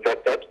not been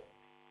infected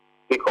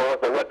because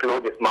the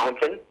workload is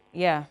mounting.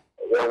 Yeah.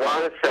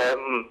 Once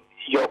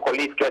your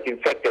colleagues get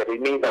infected,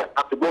 it means that you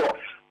have to go off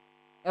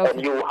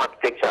and you have to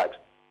take charge.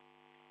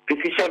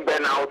 Physician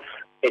burnout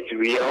is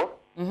real.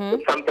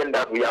 It's something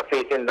that we are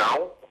facing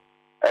now.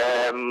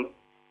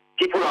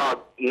 People are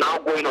now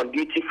going on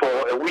duty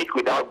for a week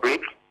without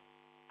break,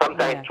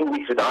 sometimes 2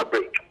 weeks without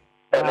break,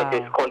 and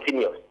it is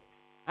continuous.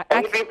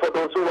 And even for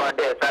those who are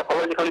there,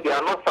 psychologically they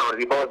are not sound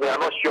because they are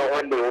not sure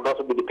when they will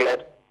also be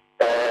declared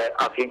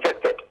as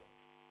infected.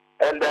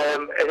 And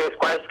it is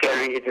quite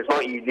scary. It is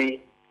not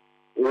easy.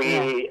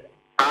 We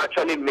are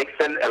actually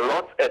mixing a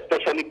lot,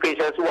 especially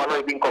patients who are not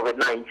even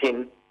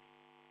COVID-19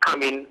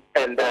 coming,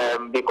 and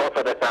because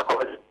of the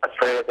psychological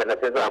stress and the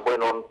things that are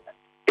going on,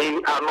 they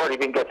are not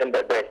even getting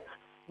the best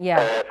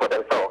for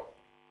themselves.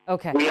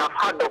 Okay. We have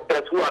had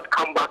doctors who have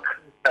come back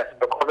as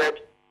COVID,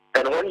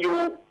 and when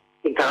you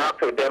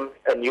interact with them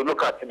and you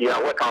look at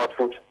their work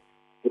output,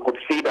 you could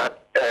see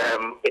that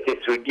it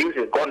is reduced,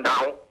 it's gone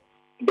down.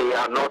 They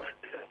are not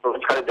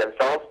psychologically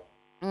themselves,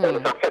 and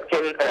it's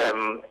affecting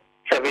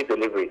service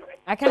delivery.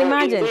 I can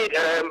imagine. Indeed,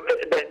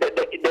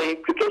 the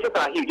implications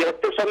are huge,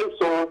 especially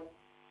so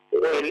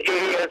in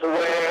areas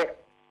where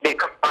they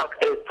come back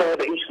and so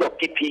the issue of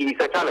PPE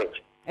is a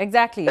challenge.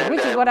 Exactly, and,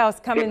 which is what I was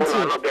coming to.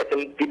 People are not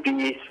getting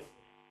PPEs,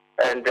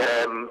 and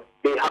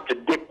they have to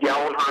dip their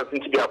own hands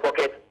into their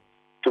pockets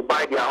to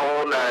buy their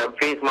own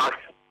face masks.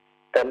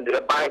 and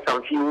buy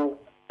some few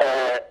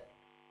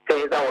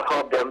things that will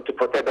help them to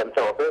protect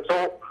themselves. And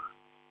so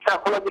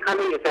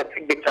psychologically, it's a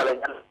big challenge.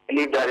 I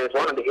believe that is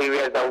one of the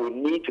areas that we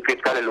need to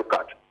critically look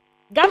at.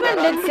 Government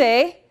did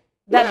say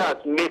that... Let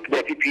us make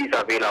the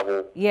PPEs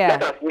available. Yeah.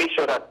 Let us make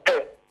sure that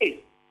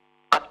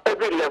at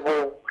every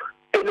level,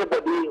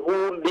 anybody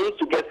who needs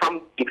to get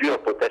some degree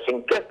of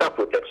protection gets that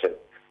protection.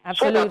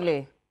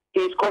 Absolutely. So he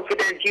is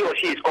confident, he or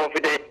she is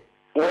confident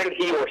when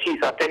he or she is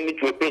attending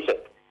to a patient.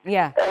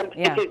 Yeah. And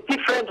it is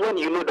different when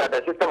you know that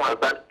the system has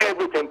done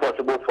everything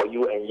possible for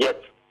you and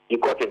yet you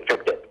got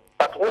infected.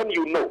 But when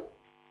you know,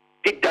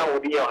 deep down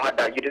within your heart,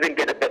 that you didn't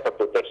get a better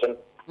protection,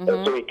 and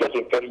so you get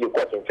infected, you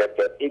got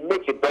infected, it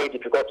makes it very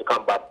difficult to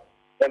come back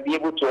and be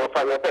able to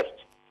offer your best.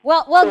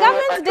 Well,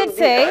 government did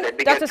say,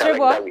 Dr.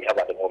 That we have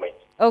at the moment.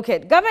 Okay,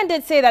 government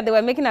did say that they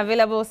were making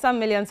available some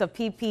millions of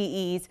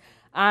PPEs,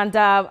 and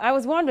I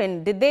was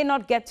wondering, did they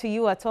not get to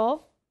you at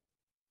all?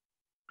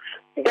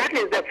 That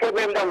is the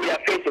problem that we are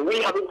facing.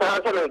 We have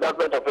interacted with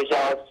government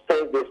officials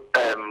since this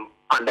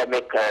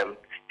pandemic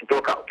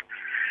broke out.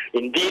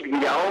 Indeed,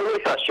 we are always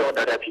assured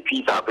that the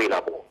PPEs are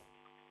available.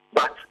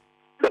 But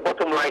the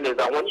bottom line is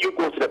that when you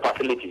go to the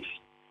facilities,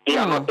 they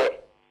are not there.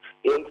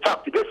 In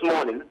fact, this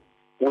morning,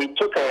 we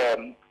took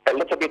a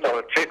little bit of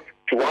a trip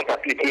to one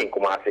facility in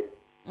Kumasi.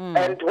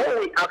 And when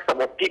we asked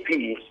about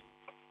PPEs,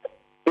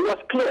 it was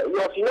clear, it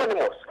was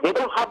unanimous. They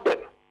don't have them.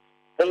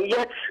 And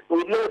yet,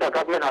 we know the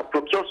government has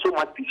procured so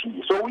much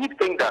PPE. So we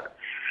think that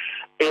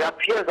it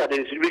appears that the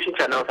distribution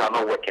channels are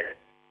not working.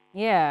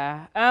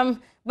 Yeah.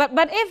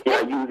 But if... They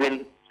are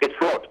using it's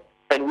fraud,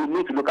 and we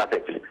need to look at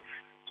it.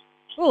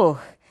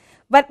 Oh,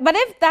 but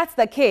if that's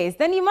the case,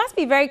 then you must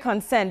be very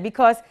concerned,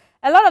 because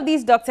a lot of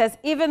these doctors,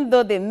 even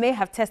though they may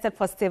have tested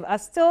positive, are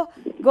still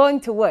going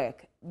to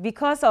work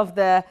because of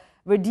the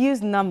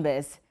reduced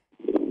numbers.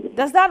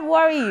 Does that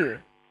worry you?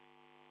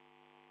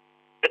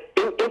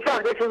 In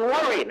fact, this is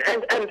worrying,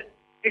 and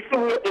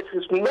it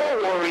is more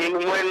worrying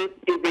when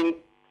even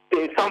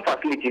in some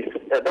facilities,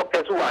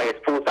 doctors who are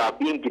exposed are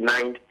being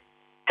denied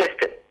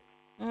testing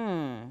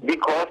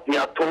because they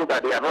are told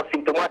that they are not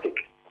symptomatic.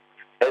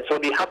 And so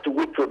they have to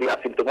wait till they are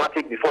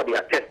symptomatic before they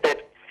are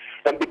tested.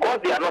 And because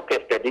they are not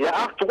tested, they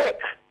have to work.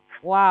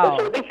 Wow. And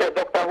so this is a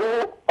doctor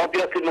who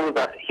obviously knows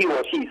that he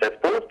or she is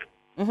exposed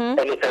and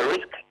it's a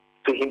risk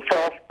to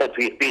himself and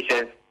to his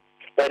patients.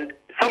 And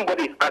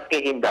somebody is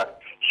asking him that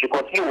he should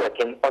continue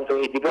working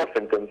until he develops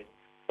symptoms.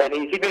 And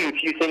he's even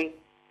refusing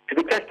to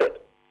be tested.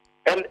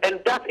 And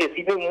that is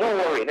even more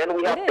worrying. And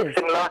we have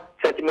similar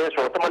sentiments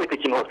from Tamale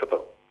Teaching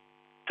Hospital,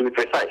 to be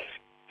precise.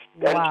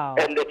 Wow.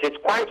 And it is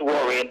quite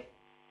worrying.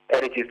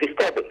 And it is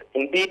disturbing.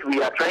 Indeed,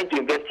 we are trying to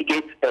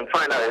investigate and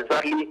find out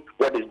exactly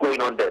what is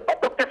going on there.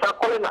 But doctors are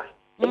calling us.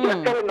 They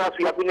are telling us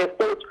we have been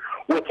exposed.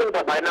 We think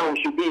that by now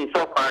we should be in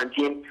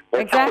self-quarantine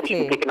and somebody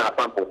should be taking our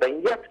samples.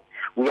 And yet,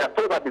 we are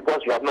told that because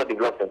we have not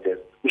developed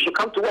symptoms, we should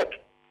come to work.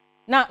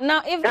 Now,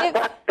 if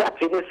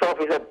that in itself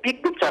is a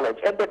big challenge.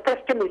 And the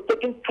testing is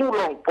taking too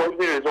long for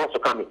the results to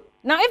come in.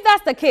 Now, if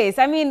that's the case,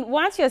 I mean,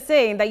 once you're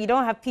saying that you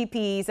don't have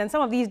PPEs and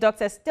some of these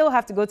doctors still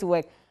have to go to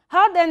work,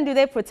 how then do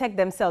they protect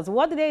themselves?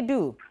 What do they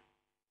do?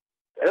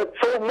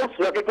 So most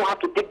of the people have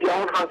to take their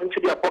own hands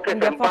into their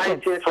pockets and buy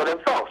things for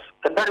themselves.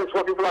 And that is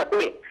what people are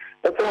doing.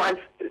 And so,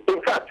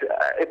 in fact,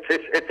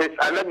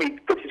 let me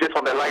put it just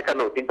on a lighter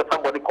note.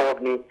 Somebody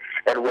called me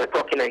and we were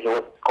talking and he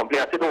was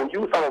complaining. I said, oh,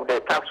 use some of the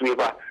tax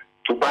waiver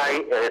to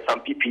buy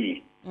some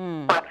PPE.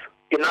 But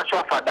in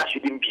actual fact, that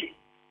shouldn't be.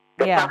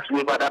 The tax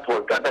waiver that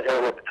was granted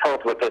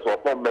health workers was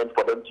not meant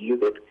for them to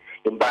use it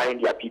in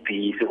buying their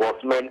PPEs. It was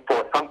meant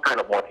for some kind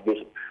of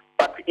motivation.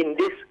 But in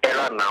this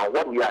era now,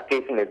 what we are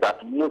facing is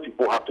that most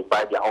people have to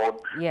buy their own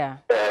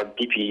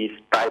PPEs,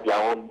 buy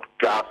their own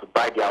gloves,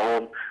 buy their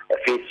own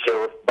face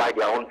shields, buy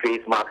their own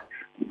face masks,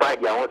 buy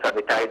their own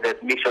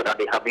sanitizers, make sure that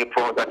they have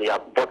aprons that they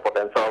have bought for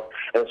themselves,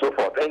 and so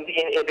forth. And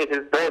it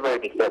is very, very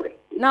disturbing.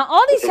 Now,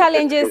 all these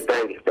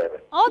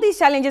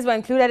challenges were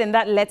included in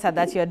that letter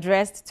that you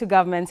addressed to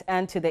government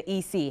and to the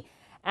EC.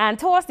 And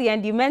towards the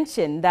end, you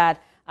mentioned that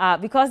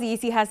because the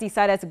EC has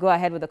decided to go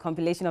ahead with the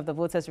compilation of the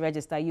voters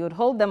register, you would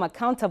hold them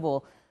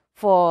accountable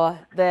for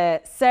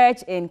the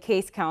surge in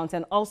case count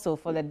and also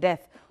for the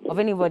death of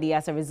anybody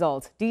as a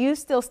result. Do you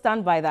still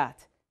stand by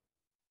that?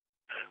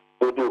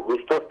 We do.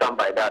 We still stand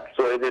by that.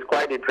 So it is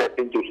quite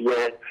interesting to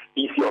hear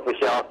EC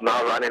officials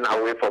now running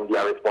away from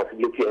their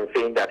responsibility and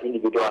saying that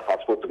individuals are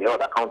supposed to be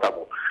held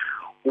accountable.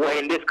 We're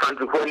in this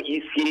country where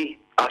EC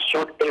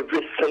assured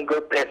every single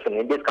person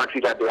in this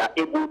country that they are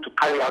able to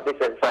carry out this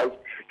exercise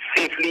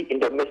safely in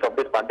the midst of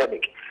this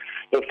pandemic.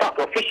 In fact,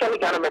 officially,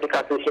 Ghana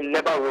Medical Association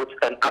never wrote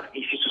and asked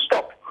EC to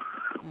stop.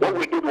 What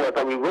we did was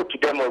that we wrote to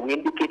them and we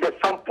indicated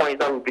some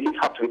points that we believe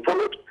have to be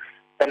followed.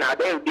 And at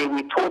the end of the day,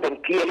 we told them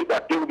clearly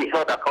that they will be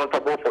held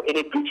accountable for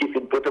any breaches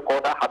in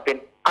protocol that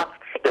happen at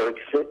the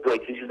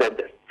registration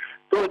centers.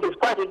 So it is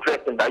quite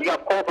interesting that you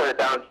have called for a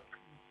dance,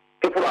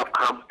 people have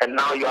come, and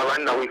now you are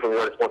running away from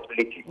your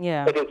responsibility.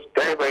 Yeah. It is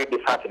very, very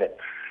disheartening.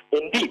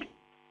 Indeed,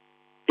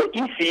 the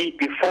EC,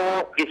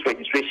 before this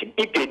registration,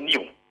 if they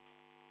knew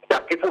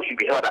that people should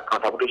be held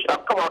accountable. They should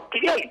have come out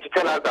clearly to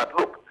tell us that,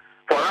 look,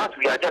 for us,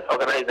 we are just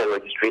organizing the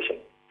registration.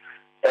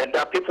 And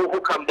that people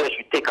who come there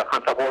should take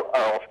accountable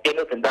of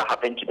anything that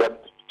happened to them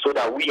so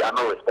that we are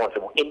not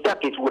responsible. In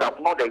that case, we would have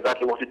known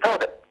exactly what to tell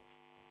them.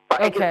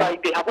 But it is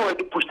like they have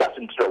already pushed us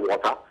into the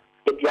water.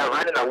 They are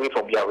running away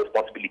from their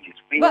responsibilities.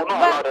 We will not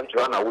allow them to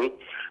run away.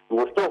 We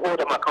will still hold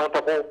them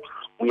accountable.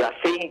 We are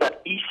saying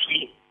that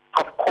EC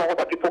have called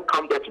that people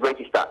come there to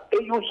register.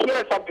 And you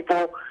hear some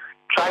people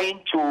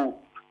trying to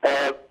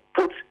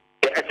put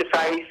the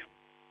exercise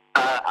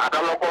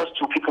analogous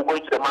to people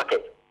going to the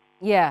market.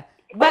 Yeah.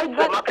 But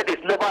the market is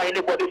never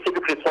anybody's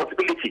civic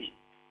responsibility.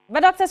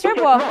 But Dr.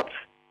 Sribo,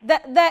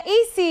 the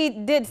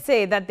EC did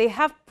say that they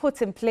have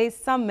put in place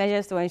some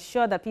measures to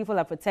ensure that people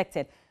are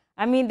protected.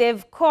 I mean,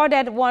 they've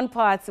corded one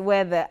part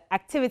where the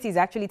activity is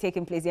actually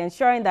taking place. They're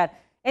ensuring that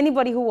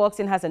anybody who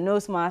walks in has a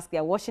nose mask,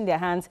 they're washing their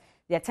hands,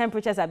 their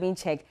temperatures are being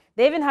checked.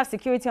 They even have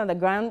security on the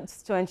ground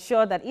to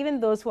ensure that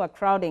even those who are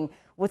crowding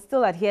would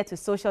still adhere to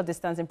social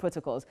distancing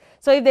protocols.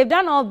 So if they've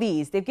done all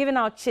these, they've given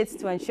out chits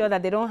to ensure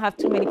that they don't have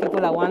too many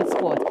people at one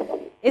spot.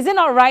 Is it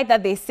not right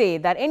that they say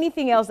that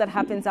anything else that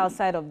happens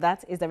outside of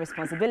that is the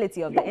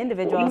responsibility of the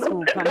individuals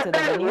who come to the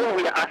venue? That is what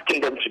we are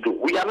asking them to do.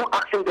 We are not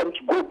asking them to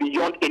go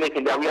beyond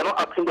anything. We are not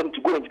asking them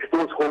to go into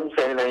people's homes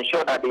and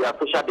ensure that they are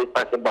social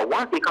distancing. But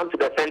once they come to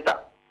the center,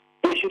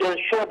 they should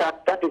ensure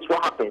that that is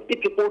what happens.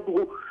 If people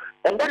do,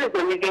 and that is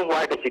the reason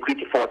why the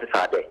security forces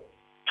are there,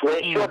 to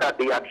ensure that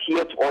they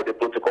adhere to all the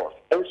protocols.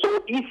 And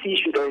so EC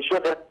should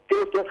ensure that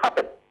things don't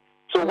happen.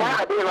 So why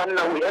are they running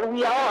away? And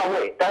we are all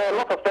aware. There are a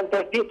lot of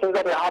centers, these things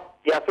that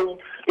they are saying,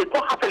 it's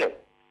not happening.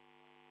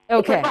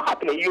 Okay. It's not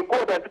happening. You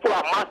go there, people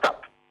are masked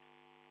up.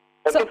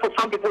 And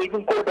some people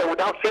even go there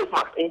without face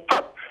masks. In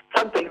fact,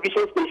 some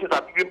television stations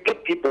have even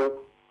picked people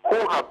who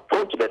have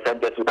gone to the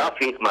centers without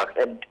face masks,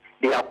 and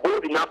they are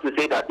bold enough to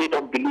say that they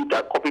don't believe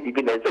that COVID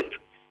even exists.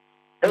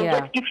 And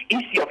yet, if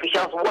EC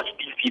officials watch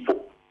these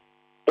people,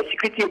 the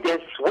security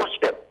agents watch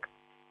them.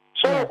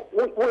 So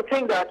we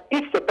think that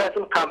if the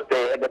person comes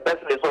there and the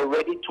person is not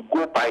ready to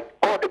go by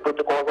all the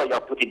protocols that you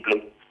have put in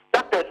place,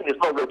 that person is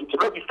not ready to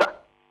register.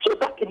 So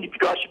that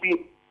individual should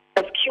be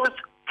excused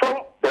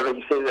from the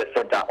registration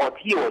center until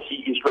he or she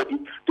is ready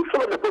to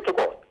follow the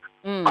protocols.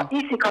 But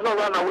EC cannot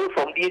run away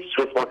from these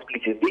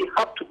responsibilities. They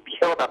have to be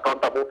held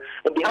accountable,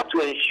 and they have to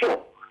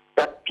ensure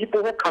that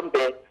people who come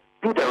there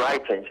do the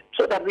right things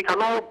so that we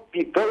can all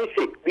be very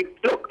safe.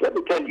 Look, let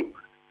me tell you,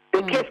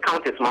 the case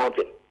count is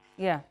mounting.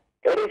 Yeah.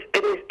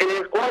 It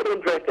is quite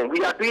interesting.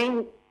 We are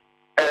doing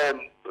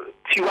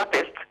fewer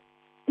tests.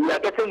 We are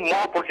getting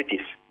more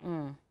positives.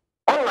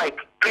 Unlike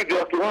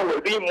previously, when we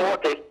were doing more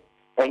tests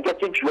and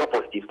getting fewer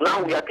positives,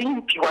 now we are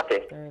doing fewer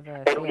tests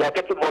and we are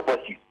getting more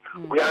positives.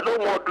 We are no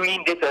more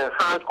doing this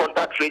enhanced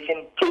contact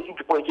tracing, chasing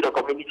people into the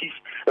communities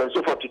and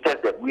so forth to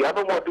test them. We are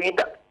no more doing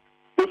that.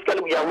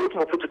 Basically, we are waiting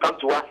for people to come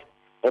to us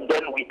and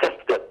then we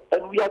test them.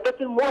 And we are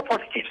getting more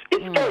positives.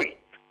 It's scary.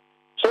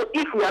 So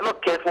if we are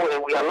not careful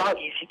and we allow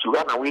EC to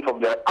run away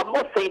from that, I'm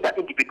not saying that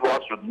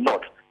individuals should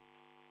not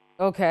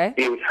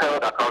be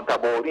held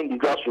accountable.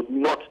 Individuals should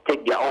not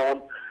take their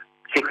own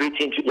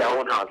security into their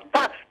own hands.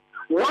 But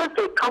once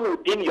they come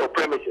within your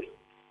premises,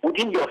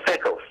 within your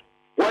circles,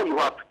 where you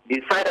have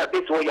decided that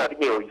this is what you are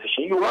doing your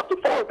decision, you have to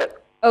follow them.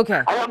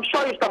 Okay. I am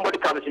sure if somebody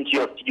comes into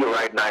your studio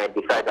right now and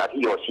decides that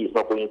he or she is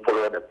not going to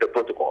follow the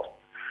protocols,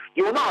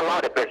 you will not allow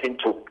the person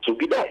to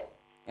be there.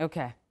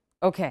 Okay.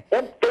 Okay.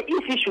 And the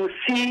EC should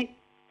see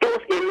those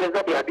areas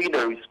that they are doing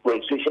the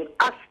registration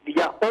as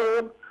their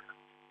own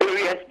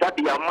areas that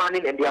they are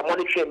manning and they are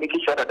monitoring and making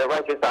sure that the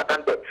right things are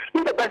done there.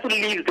 If the person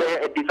leaves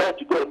there and decides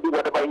to go and do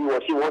whatever he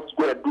or she wants to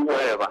go and do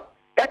whatever,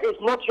 that is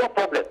not your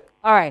problem.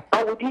 All right.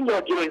 But within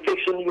your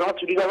jurisdiction, you have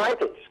to do the right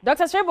things.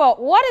 Dr. Sribo,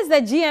 what is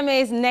the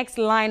GMA's next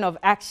line of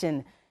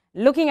action?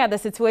 Looking at the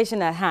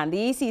situation at hand,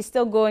 the EC is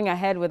still going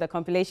ahead with the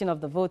compilation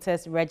of the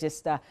voters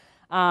register.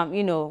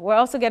 You know, we're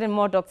also getting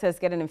more doctors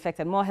getting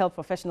infected, more health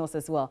professionals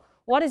as well.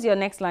 What is your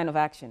next line of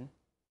action?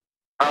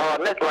 Our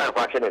next line of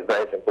action is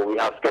very simple. We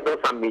have scheduled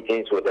some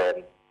meetings with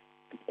the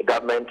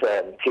government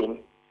team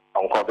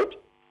on COVID.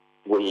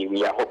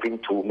 We are hoping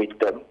to meet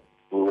them.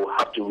 We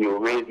will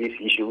raise these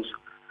issues.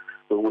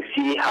 We will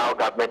see how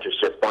government is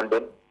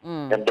responding,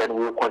 and then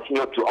we will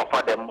continue to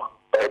offer them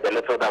the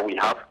little that we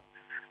have,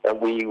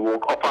 and we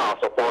will offer our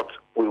support.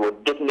 We will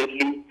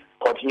definitely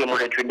continue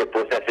monitoring the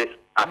processes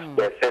at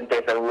the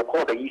centers, and we will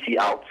call the EC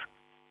out,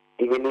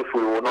 even if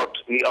we will not.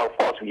 Of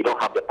course, we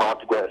don't have the power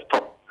to go and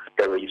stop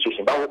the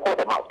registration, but we'll call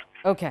them out.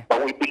 Okay.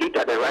 But we believe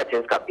that the right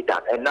things can be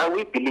done, and now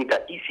we believe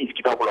that EC is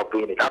capable of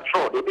doing it. I'm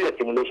sure they did a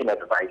simulation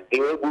exercise. They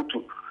were able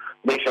to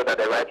make sure that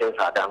the right things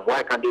are done.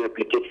 Why can't they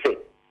replicate same?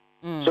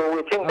 So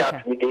we think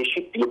that they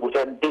should be able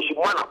to, they should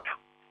man up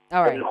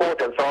and hold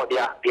themselves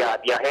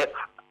their heads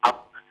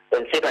up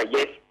and say that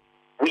yes,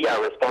 we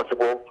are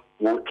responsible,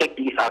 we'll take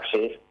these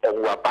actions and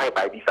we'll abide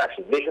by these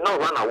actions. They should not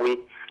run away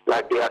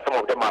like some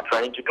of them are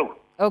trying to do.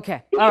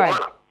 Okay. They should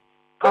run up.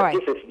 Because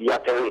this is their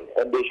terrain,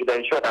 and they should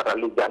ensure that at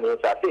least their names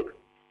are safe.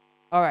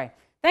 All right.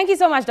 Thank you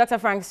so much, Dr.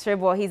 Frank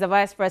Strebo. He's the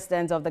Vice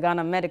President of the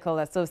Ghana Medical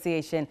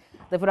Association.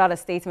 They put out a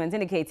statement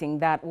indicating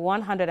that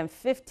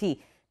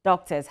 150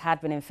 doctors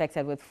had been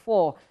infected, with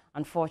 4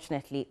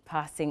 unfortunately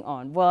passing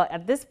on. Well,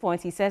 at this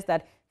point, he says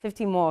that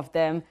 50 more of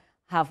them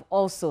have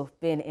also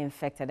been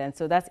infected, and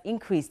so that's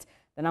increased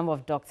the number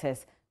of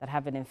doctors that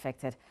have been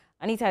infected.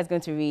 Anita is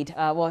going to read,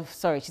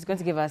 she's going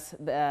to give us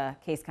the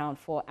case count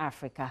for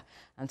Africa.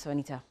 And so,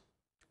 Anita.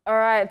 All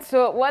right,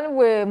 so when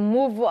we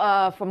move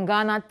from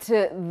Ghana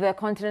to the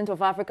continent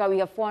of Africa, we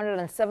have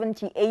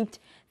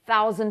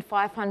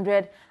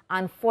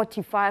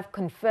 478,545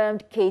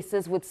 confirmed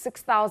cases, with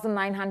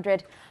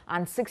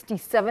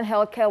 6,967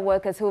 healthcare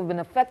workers who have been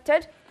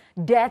affected.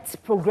 Deaths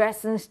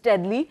progressing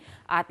steadily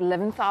at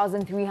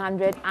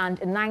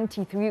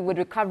 11,393, with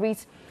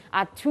recoveries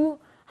at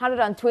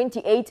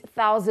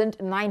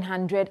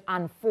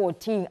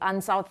 228,914.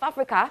 And South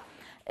Africa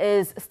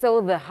is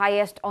still the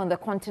highest on the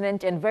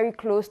continent and very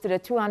close to the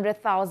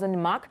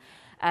 200,000 mark.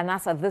 And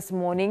as of this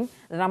morning,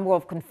 the number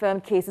of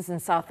confirmed cases in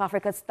South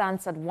Africa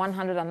stands at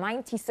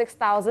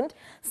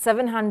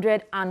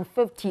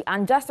 196,750.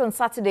 And just on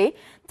Saturday,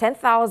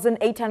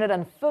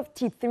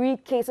 10,853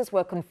 cases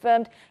were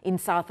confirmed in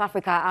South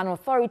Africa. And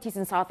authorities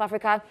in South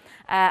Africa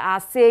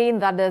are saying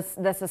that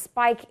there's a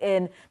spike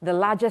in the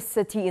largest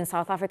city in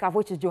South Africa,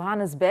 which is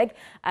Johannesburg.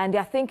 And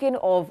they're thinking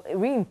of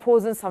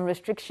reimposing some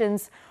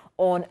restrictions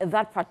on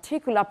that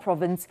particular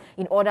province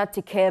in order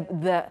to curb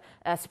the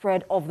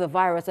spread of the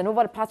virus. And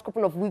over the past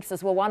couple of weeks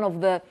as well, one of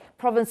the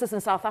provinces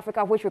in South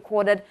Africa which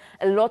recorded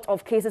a lot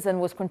of cases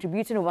and was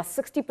contributing over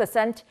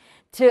 60%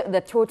 to the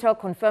total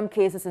confirmed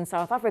cases in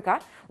South Africa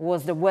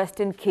was the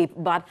Western Cape.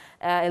 But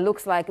it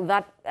looks like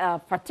that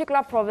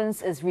particular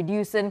province is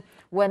reducing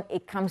when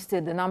it comes to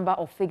the number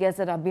of figures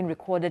that have been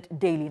recorded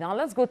daily. Now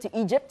let's go to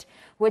Egypt,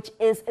 which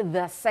is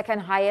the second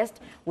highest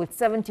with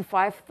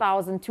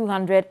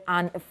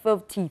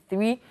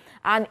 75,253.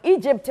 And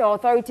Egypt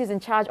authorities in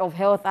charge of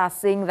health are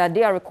saying that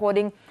they are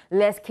recording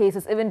less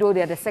cases, even though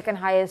they are the second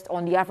highest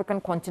on the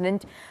African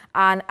continent.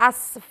 And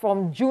as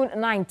from June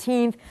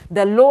 19th,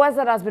 the lowest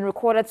that has been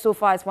recorded so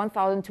far is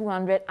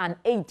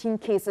 1,218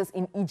 cases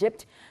in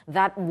Egypt.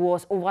 That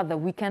was over the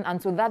weekend.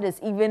 And so that is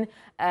even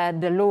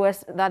the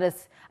lowest, that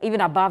is even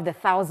above the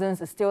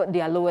thousands, is still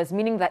their lowest,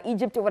 meaning that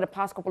Egypt over the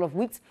past couple of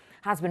weeks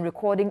has been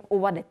recording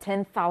over the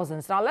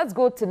 10,000s. Now let's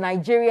go to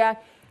Nigeria,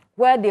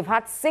 where they've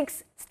had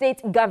 6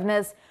 state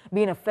governors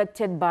being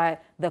affected by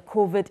the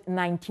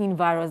COVID-19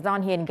 virus.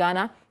 Down here in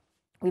Ghana,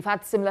 we've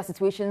had similar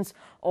situations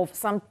of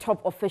some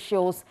top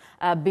officials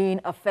being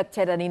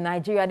affected. And in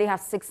Nigeria, they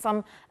have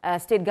some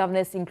state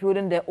governors,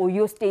 including the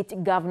Oyo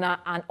state governor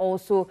and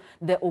also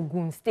the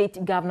Ogun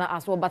state governor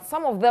as well. But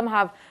some of them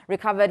have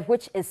recovered,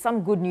 which is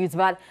some good news.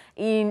 But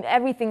in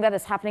everything that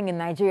is happening in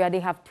Nigeria,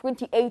 they have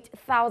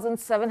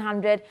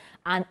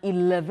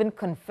 28,711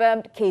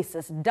 confirmed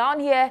cases. Down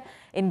here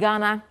in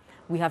Ghana,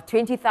 we have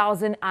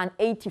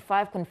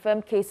 20,085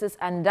 confirmed cases,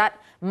 and that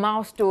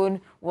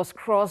milestone was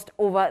crossed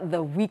over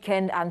the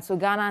weekend. And so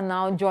Ghana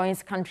now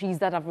joins countries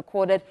that have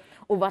recorded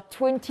over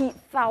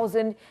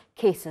 20,000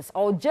 cases.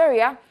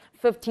 Algeria,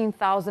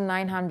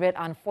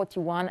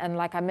 15,941. And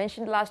like I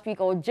mentioned last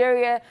week,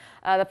 Algeria,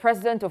 the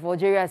president of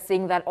Algeria is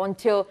saying that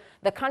until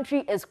the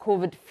country is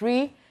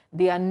COVID-free,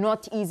 they are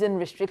not easing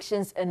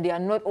restrictions and they are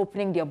not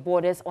opening their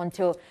borders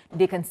until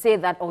they can say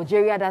that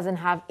Algeria doesn't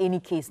have any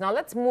case. Now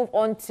let's move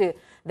on to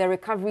the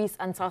recoveries.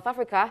 And South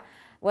Africa,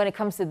 when it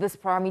comes to this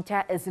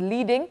parameter, is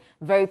leading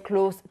very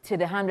close to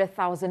the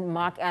 100,000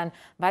 mark. And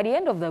by the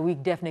end of the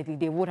week, definitely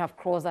they would have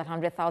crossed that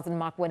 100,000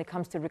 mark when it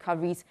comes to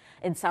recoveries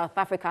in South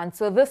Africa. And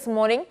so this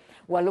morning,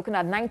 we're looking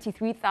at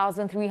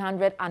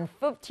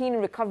 93,315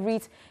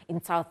 recoveries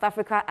in South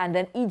Africa, and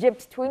then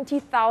Egypt,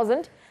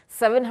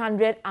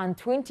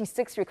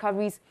 20,726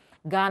 recoveries.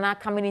 Ghana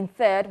coming in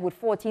third with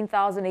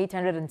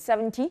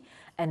 14,870,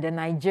 and then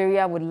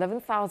Nigeria with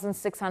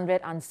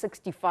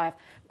 11,665.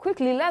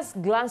 Quickly, let's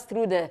glance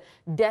through the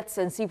deaths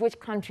and see which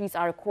countries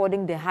are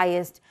recording the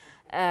highest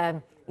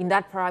in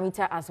that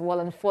parameter as well.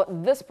 And for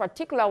this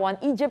particular one,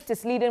 Egypt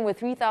is leading with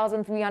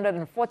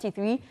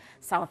 3,343,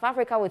 South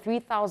Africa with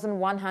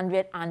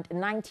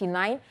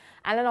 3,199,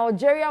 and then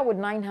Algeria with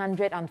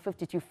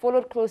 952,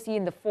 followed closely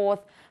in the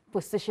fourth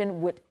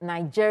position with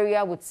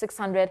Nigeria with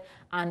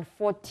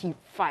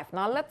 645.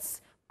 Now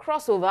let's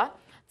cross over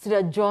to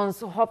the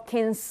Johns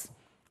Hopkins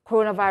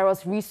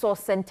Coronavirus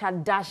Resource Center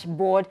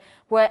dashboard,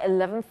 where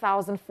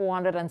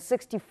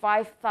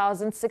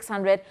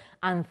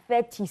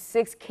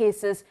 11,465,636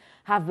 cases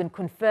have been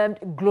confirmed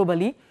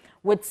globally,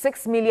 with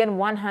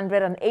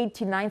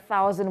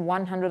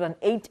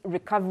 6,189,108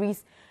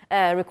 recoveries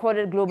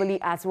recorded globally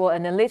as well.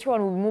 And then later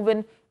on, we're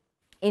moving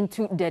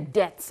into the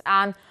deaths.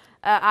 And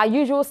our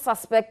usual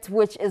suspect,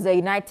 which is the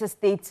United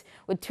States,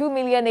 with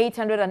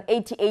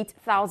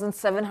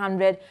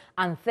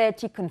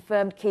 2,888,730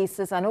 confirmed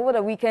cases. And over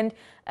the weekend,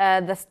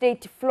 the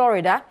state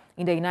Florida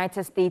in the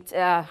United States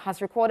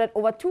has recorded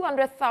over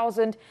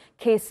 200,000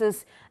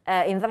 cases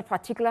in that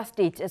particular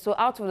state. So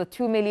out of the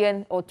 2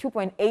 million or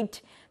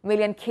 2.8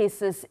 million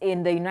cases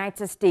in the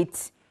United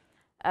States,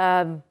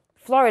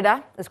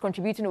 Florida is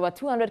contributing over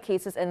 200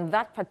 cases, and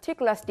that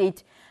particular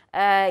state,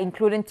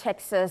 including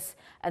Texas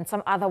and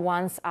some other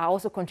ones, are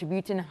also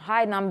contributing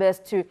high numbers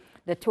to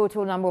the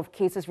total number of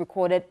cases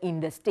recorded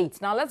in the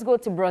states. Now let's go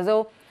to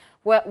Brazil,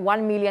 where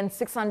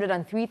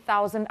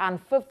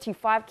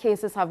 1,603,055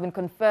 cases have been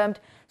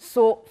confirmed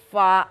so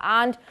far.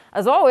 And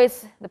as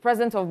always, the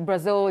president of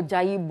Brazil,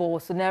 Jair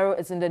Bolsonaro,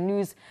 is in the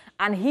news,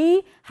 and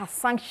he has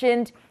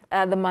sanctioned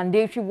the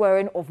mandatory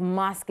wearing of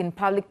masks in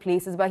public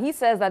places. But he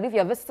says that if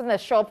you're visiting a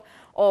shop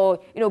or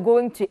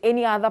going to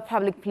any other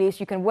public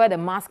place, you can wear the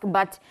mask,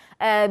 but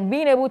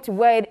being able to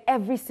wear it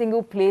every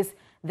single place,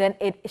 then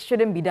it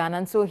shouldn't be done.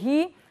 And so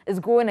he is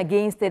going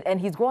against it, and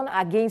he's gone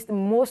against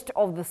most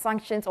of the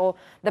sanctions or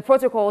the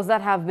protocols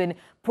that have been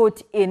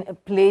put in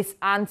place.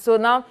 And so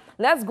now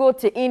let's go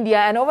to India.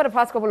 And over the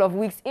past couple of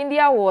weeks,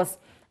 India was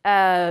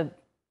below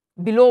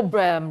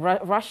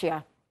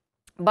Russia,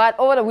 but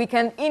over the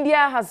weekend,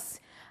 India has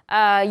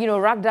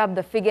racked up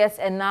the figures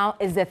and now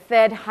is the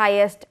third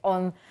highest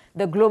on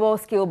the global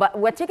scale. But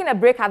we're taking a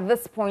break at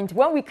this point.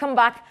 When we come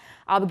back,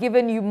 I'll be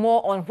giving you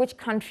more on which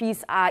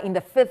countries are in the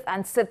 5th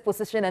and 6th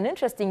position. And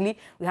interestingly,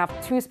 we have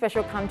 2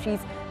 special countries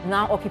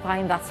now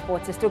occupying that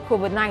spot. It's still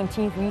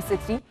COVID-19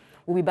 360.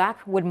 We'll be back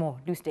with more.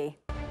 Do stay.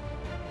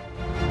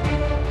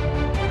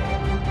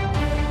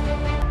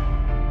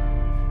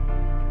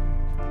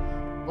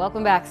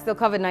 Welcome back. Still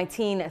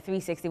COVID-19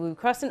 360. We'll be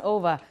crossing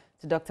over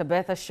to Dr.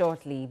 Bertha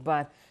shortly,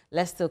 but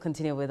let's still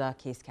continue with our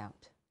case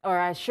count. All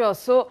right, sure.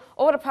 So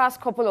over the past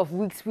couple of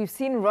weeks, we've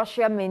seen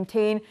Russia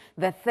maintain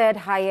the 3rd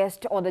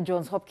highest on the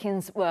Johns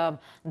Hopkins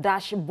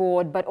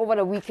dashboard. But over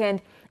the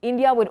weekend,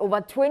 India with over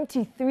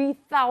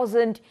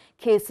 23,000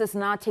 cases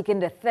now taking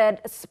the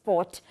 3rd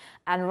spot,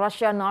 and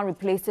Russia now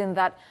replacing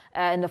that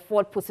in the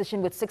 4th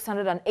position with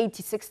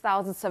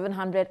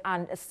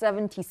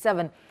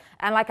 686,777.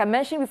 And like I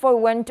mentioned before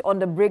we went on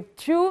the break,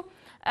 2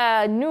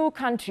 new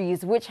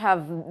countries which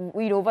have,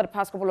 over the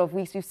past couple of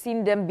weeks, we've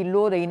seen them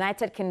below the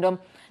United Kingdom,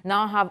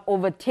 now have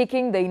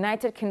overtaken the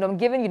United Kingdom,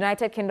 giving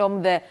United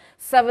Kingdom the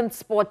 7th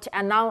spot.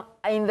 And now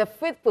in the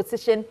 5th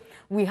position,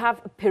 we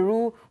have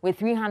Peru with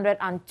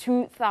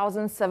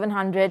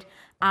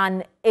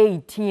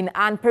 302,718.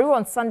 And Peru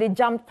on Sunday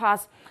jumped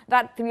past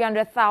that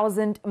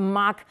 300,000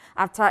 mark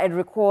after it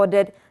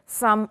recorded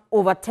some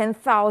over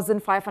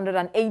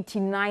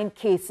 10,589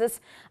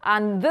 cases.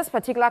 And this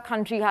particular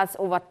country has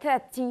over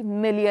 30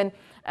 million,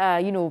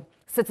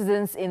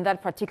 citizens in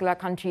that particular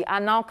country.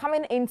 And now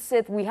coming in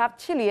 6th, we have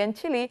Chile, and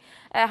Chile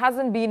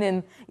hasn't been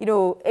in,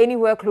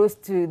 anywhere close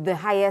to the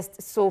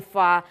highest so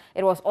far.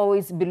 It was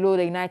always below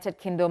the United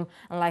Kingdom.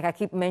 And like I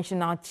keep mentioning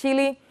now,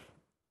 Chile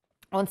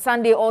on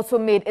Sunday also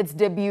made its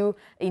debut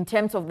in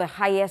terms of the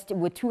highest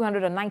with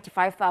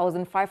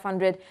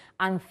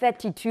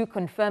 295,532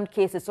 confirmed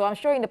cases. So I'm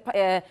sure in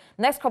the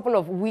next couple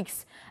of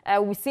weeks,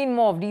 we've seen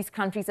more of these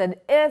countries. And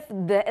if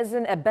there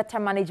isn't a better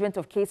management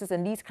of cases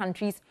in these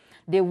countries,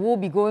 they will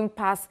be going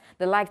past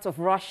the likes of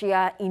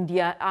Russia,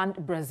 India, and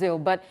Brazil.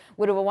 But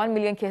with over 1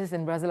 million cases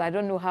in Brazil, I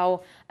don't know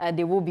how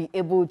they will be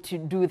able to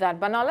do that.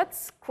 But now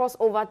let's cross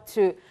over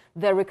to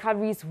the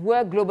recoveries,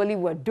 where globally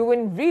we're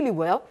doing really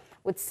well,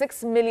 with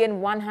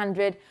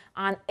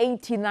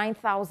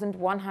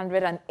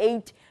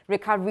 6,189,108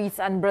 recoveries.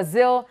 And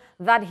Brazil,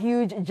 that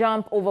huge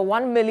jump, over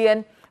 1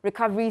 million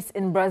recoveries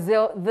in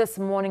Brazil this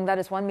morning. That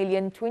is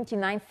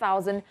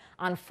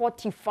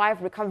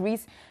 1,029,045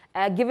 recoveries.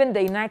 Given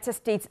the United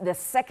States the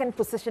 2nd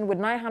position with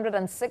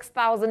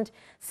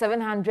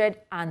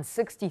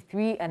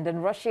 906,763, and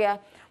then Russia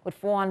with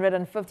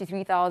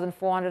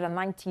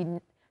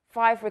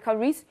 453,495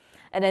 recoveries.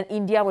 And then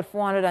India with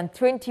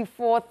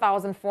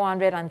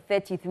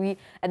 424,433.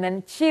 And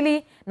then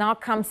Chile now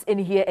comes in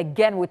here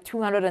again with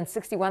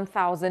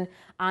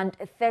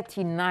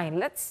 261,039.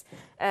 Let's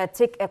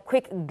take a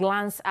quick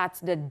glance at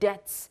the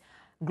deaths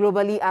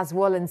globally as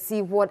well and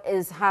see what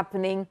is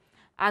happening.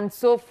 And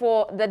so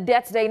for the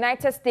deaths, the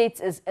United States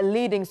is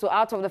leading. So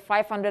out of the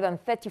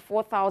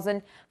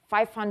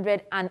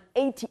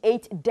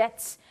 534,588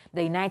 deaths,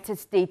 the United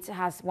States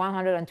has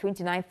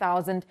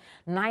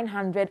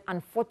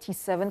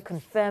 129,947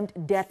 confirmed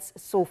deaths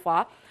so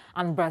far.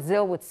 And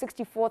Brazil with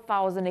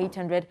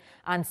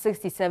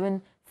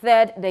 64,867.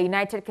 3rd, the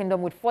United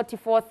Kingdom with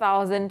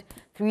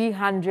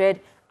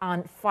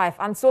 44,305.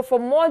 And so for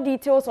more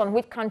details on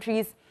which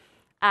countries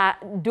are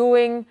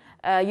doing,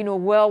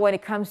 well when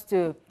it comes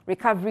to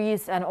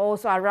recoveries and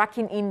also are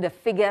racking in the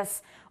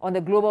figures on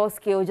the global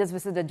scale, just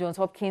visit the Johns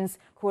Hopkins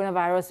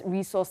Coronavirus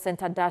Resource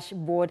Center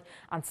dashboard.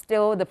 And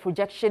still the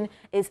projection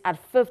is at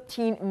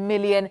 15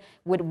 million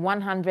with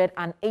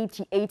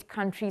 188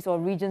 countries or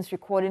regions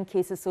recording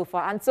cases so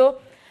far. And so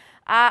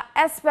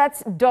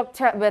experts,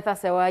 Dr. Bertha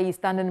Sewai is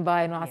standing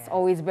by, and as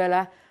always,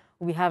 Bella,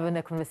 we'll be having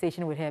a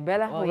conversation with her.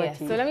 Bella, over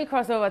to you. So let me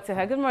cross over to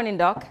her. Good morning,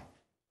 Doc.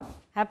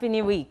 Happy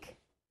New Week.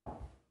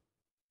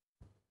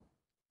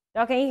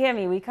 Doc, can you hear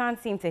me? We can't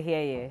seem to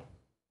hear you.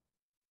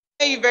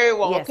 I hear you very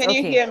well. Yes, can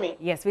you hear me?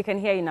 Yes, we can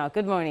hear you now.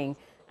 Good morning.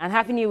 And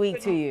Happy New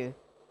Week to you.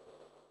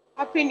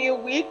 Happy New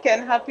Week,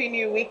 and Happy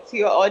New Week to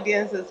your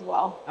audience as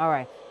well. All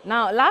right.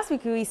 Now, last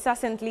week we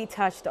succinctly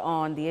touched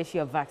on the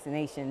issue of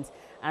vaccinations,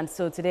 and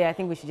so today I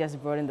think we should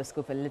just broaden the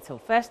scope a little.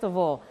 First of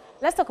all,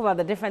 let's talk about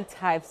the different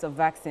types of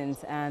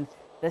vaccines and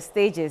the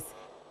stages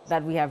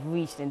that we have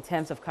reached in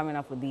terms of coming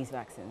up with these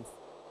vaccines.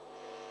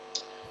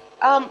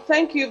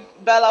 Thank you,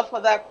 Bella,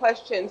 for that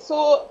question.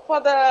 So for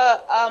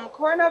the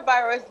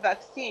coronavirus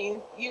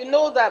vaccines, you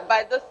know that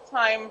by this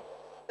time,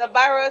 the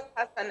virus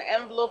has an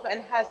envelope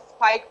and has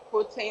spike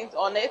proteins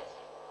on it.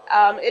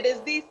 It is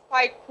these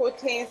spike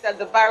proteins that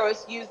the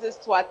virus uses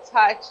to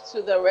attach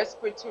to the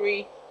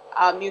respiratory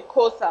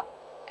mucosa.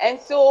 And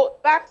so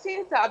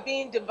vaccines are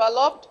being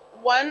developed,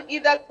 one,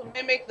 either to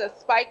mimic the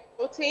spike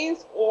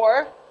proteins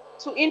or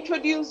to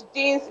introduce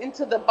genes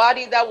into the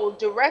body that will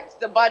direct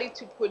the body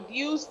to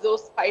produce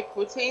those spike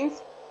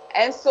proteins.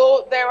 And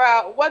so there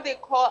are what they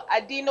call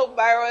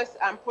adenovirus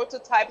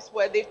prototypes,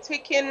 where they've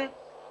taken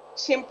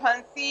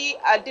chimpanzee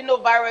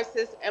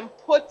adenoviruses and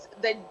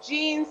put the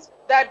genes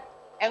that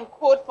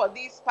encode for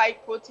these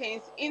spike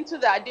proteins into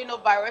the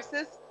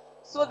adenoviruses,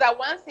 so that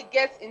once it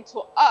gets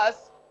into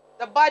us,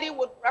 the body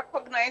would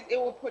recognize, it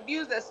will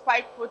produce the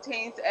spike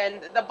proteins,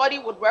 and the body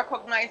would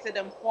recognize it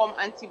and form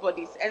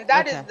antibodies. And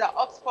that is the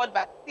Oxford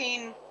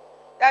vaccine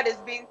that is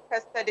being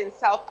tested in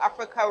South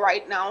Africa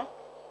right now.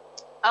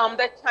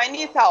 The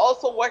Chinese are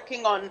also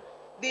working on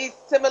these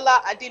similar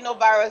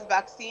adenovirus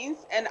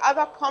vaccines, and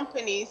other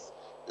companies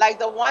like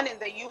the one in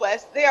the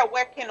US, they are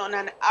working on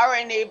an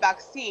RNA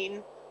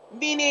vaccine,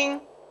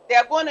 meaning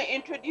they're going to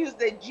introduce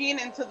the gene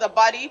into the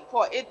body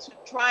for it to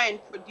try and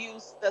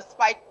produce the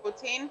spike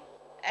protein.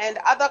 And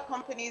other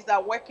companies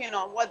are working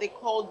on what they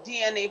call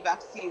DNA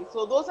vaccines.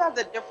 So those are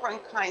the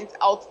different kinds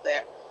out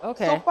there.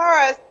 Okay. So far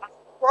as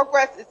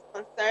progress is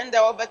concerned,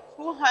 there are over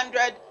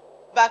 200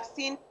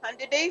 vaccine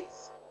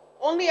candidates.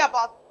 Only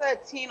about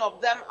 13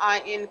 of them are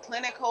in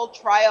clinical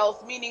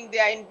trials, meaning they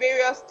are in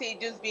various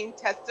stages being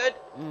tested.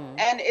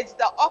 And it's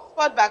the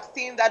Oxford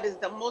vaccine that is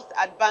the most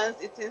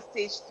advanced. It's in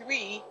stage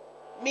 3,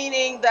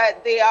 meaning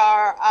that they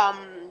are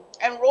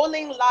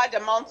enrolling large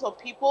amounts of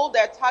people.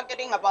 They're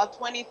targeting about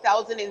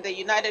 20,000 in the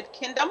United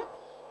Kingdom,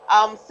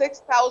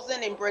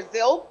 6,000 in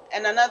Brazil,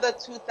 and another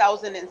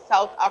 2,000 in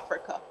South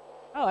Africa.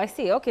 Oh, I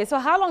see. Okay, so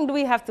how long do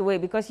we have to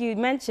wait? Because you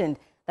mentioned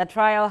the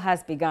trial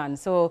has begun.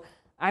 So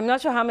I'm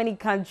not sure how many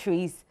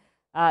countries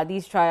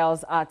these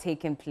trials are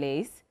taking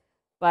place.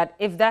 But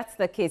if that's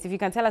the case, if you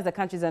can tell us the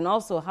countries, and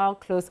also how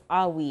close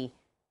are we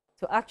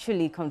to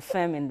actually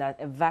confirming that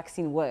a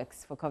vaccine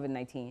works for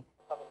COVID-19?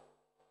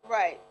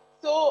 Right.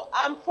 So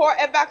for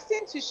a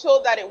vaccine to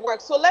show that it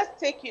works, so let's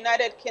take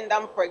United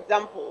Kingdom, for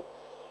example.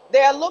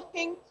 They are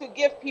looking to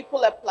give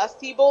people a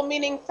placebo,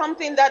 meaning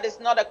something that is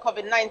not a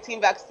COVID-19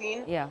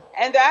 vaccine. Yeah.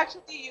 And they're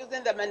actually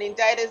using the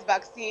meningitis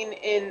vaccine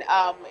in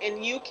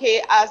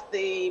UK as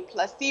the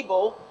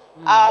placebo.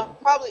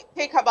 Probably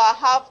take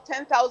about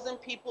 10,000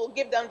 people,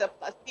 give them the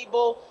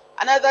placebo,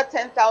 another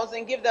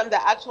 10,000, give them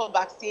the actual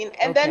vaccine,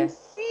 and then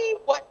see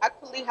what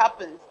actually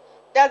happens.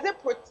 Does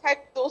it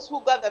protect those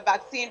who got the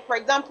vaccine? For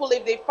example,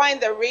 if they find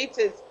the rate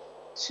is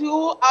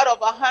 2 out of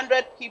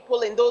 100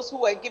 people in those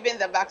who were given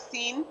the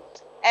vaccine,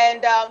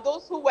 and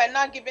those who were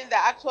not given the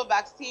actual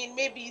vaccine,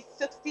 maybe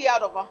 60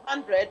 out of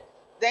 100,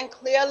 then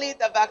clearly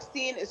the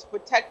vaccine is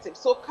protective.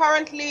 So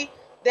currently,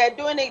 they're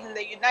doing it in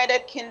the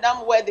United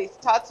Kingdom where they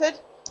started,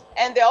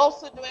 and they're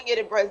also doing it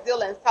in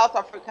Brazil and South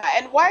Africa.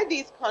 And why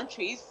these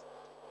countries?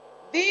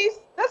 This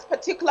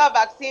particular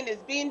vaccine is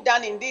being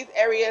done in these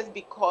areas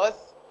because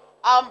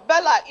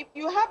Bella, if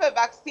you have a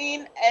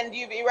vaccine and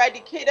you've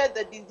eradicated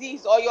the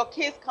disease or your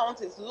case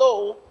count is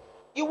low,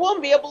 you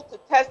won't be able to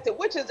test it,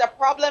 which is a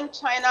problem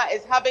China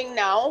is having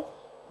now,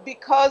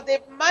 because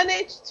they've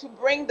managed to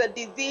bring the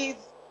disease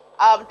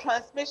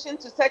transmission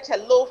to such a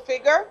low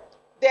figure.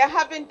 They're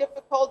having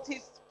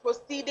difficulties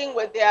proceeding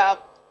with their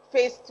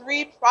phase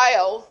 3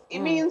 trials. It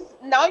means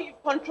now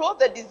you've controlled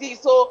the disease.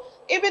 So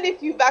even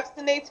if you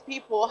vaccinate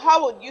people,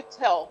 how would you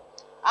tell?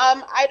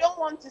 I don't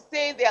want to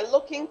say they're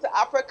looking to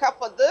Africa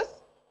for this,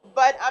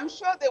 but I'm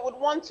sure they would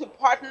want to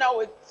partner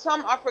with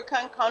some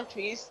African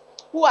countries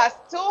who are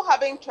still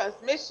having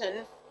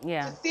transmission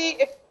to see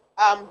if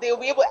they'll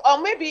be able,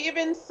 or maybe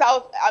even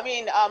South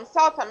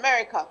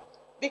America,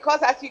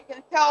 because as you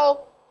can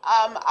tell,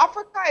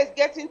 Africa is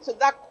getting to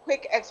that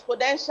quick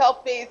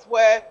exponential phase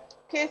where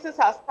cases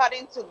are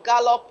starting to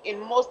gallop in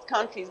most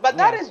countries. But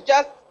that is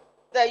just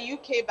the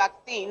UK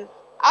vaccine.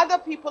 Other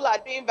people are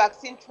doing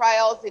vaccine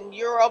trials in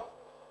Europe.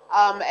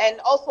 And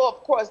also,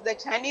 of course, the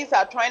Chinese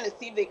are trying to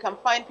see if they can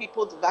find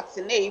people to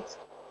vaccinate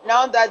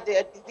now that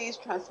their disease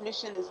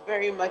transmission is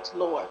very much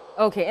lower.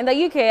 Okay, in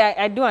the UK,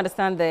 I do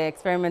understand the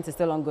experiment is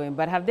still ongoing,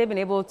 but have they been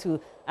able to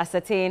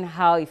ascertain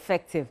how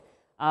effective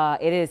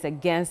it is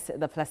against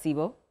the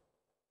placebo?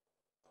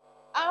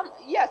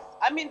 Yes,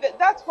 I mean,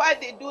 that's why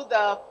they do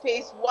the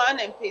phase 1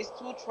 and phase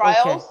 2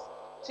 trials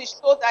to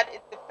show that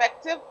it's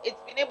effective.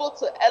 It's been able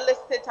to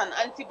elicit an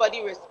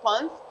antibody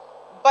response.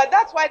 But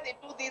that's why they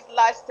do these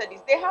large studies.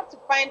 They have to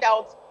find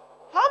out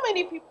how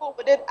many people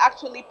would it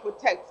actually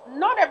protect.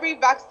 Not every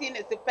vaccine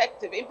is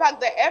effective. In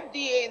fact, the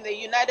FDA in the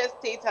United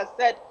States has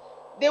said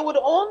they would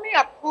only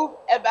approve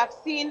a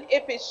vaccine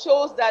if it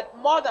shows that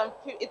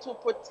it will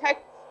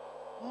protect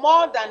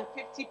more than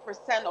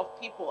 50% of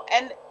people.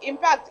 And in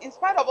fact, in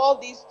spite of all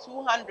these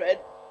 200,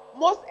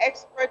 most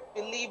experts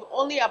believe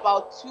only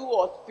about 2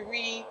 or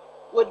 3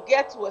 would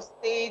get to a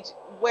stage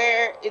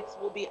where it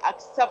will be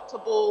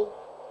acceptable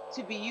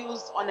to be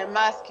used on a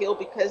mass scale,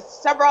 because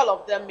several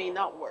of them may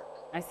not work.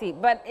 I see.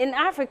 But in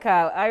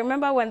Africa, I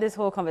remember when this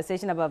whole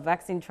conversation about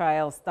vaccine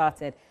trials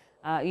started,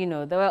 you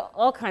know, there were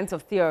all kinds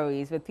of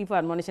theories with people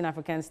admonishing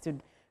Africans to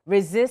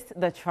resist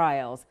the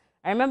trials.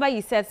 I remember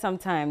you said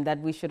sometime that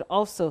we should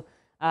also,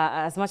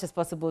 as much as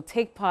possible,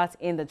 take part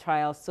in the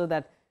trials so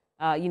that,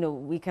 you know,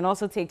 we can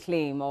also take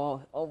claim or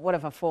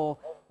whatever for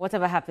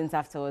whatever happens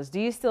afterwards. Do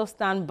you still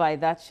stand by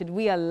that? Should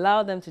we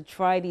allow them to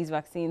try these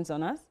vaccines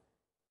on us?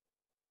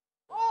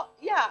 Well,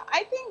 yeah,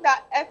 I think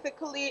that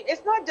ethically,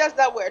 it's not just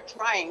that we're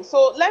trying.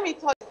 So let me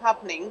tell you what's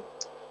happening.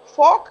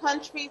 4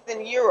 countries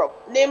in Europe,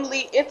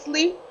 namely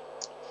Italy,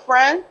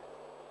 France,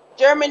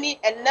 Germany,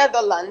 and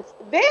Netherlands,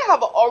 they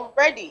have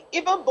already,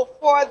 even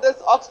before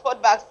this Oxford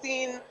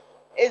vaccine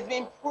is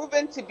being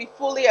proven to be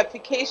fully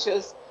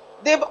efficacious,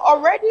 they've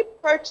already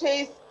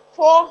purchased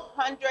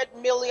 400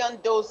 million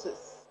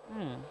doses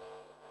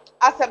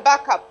as a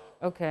backup.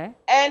 Okay.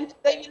 And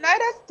the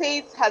United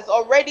States has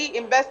already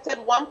invested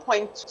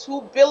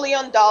 $1.2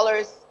 billion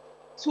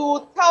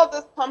to tell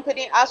this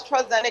company,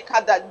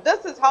 AstraZeneca, that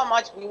this is how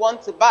much we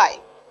want to buy.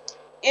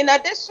 In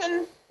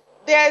addition,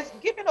 there's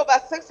given over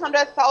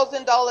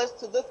 $600,000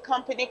 to this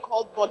company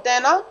called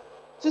Moderna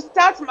to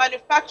start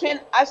manufacturing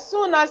as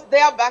soon as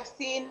their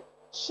vaccine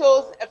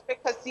shows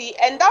efficacy.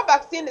 And that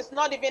vaccine is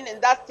not even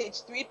in that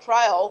stage 3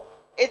 trial.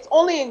 It's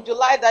only in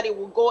July that it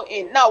will go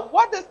in. Now,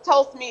 what this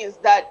tells me is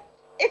that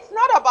it's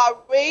not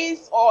about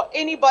race or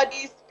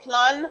anybody's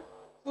plan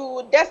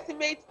to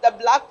decimate the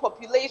black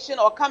population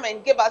or come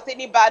and give us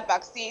any bad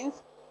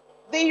vaccines.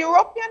 The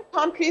European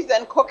countries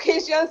and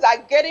Caucasians are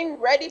getting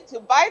ready to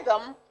buy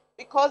them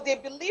because they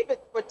believe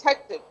it's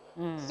protective.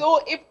 So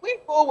if we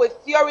go with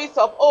theories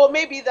of, oh,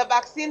 maybe the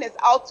vaccine is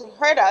out to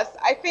hurt us,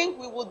 I think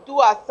we will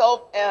do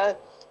ourselves a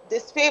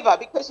disfavor,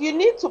 because you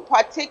need to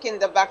partake in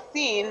the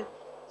vaccine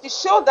to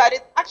show that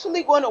it's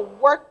actually going to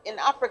work in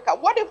Africa.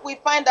 What if we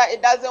find that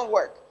it doesn't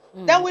work?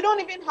 Then we don't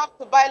even have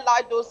to buy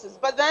large doses.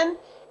 But then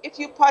if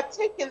you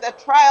partake in the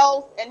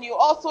trials and you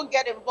also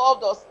get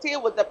involved or stay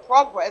with the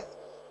progress,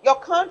 your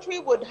country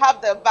would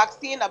have the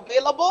vaccine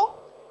available,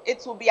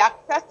 it will be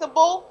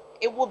accessible,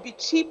 it will be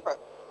cheaper.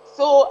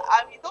 So,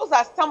 I mean, those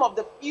are some of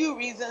the few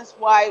reasons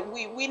why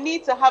we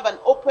need to have an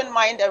open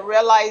mind and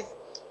realize,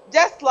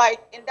 just like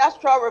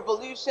Industrial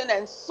Revolution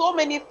and so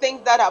many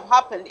things that have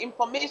happened,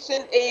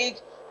 information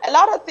age, a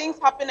lot of things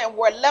happen and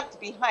we're left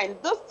behind.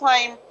 This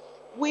time,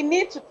 we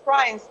need to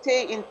try and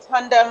stay in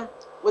tandem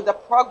with the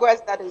progress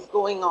that is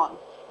going on.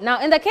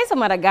 Now, in the case of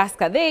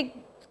Madagascar, they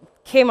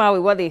came out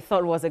with what they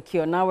thought was a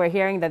cure. Now we're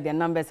hearing that their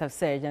numbers have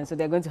surged, and so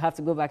they're going to have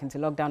to go back into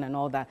lockdown and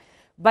all that.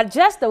 But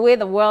just the way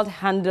the world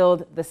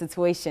handled the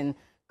situation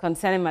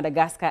concerning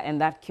Madagascar and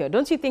that cure,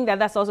 don't you think that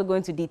that's also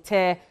going to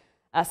deter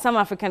some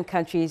African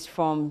countries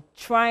from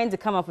trying to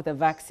come up with a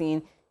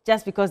vaccine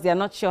just because they're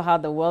not sure how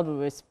the world will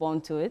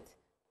respond to it?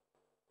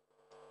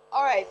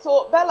 All right,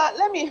 so Bella,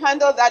 let me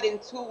handle that in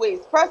 2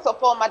 ways. First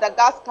of all,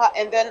 Madagascar,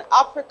 and then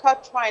Africa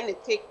trying to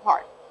take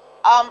part.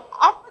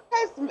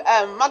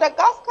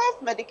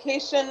 Madagascar's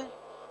medication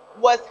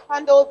was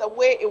handled the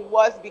way it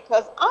was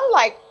because,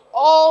 unlike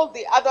all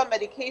the other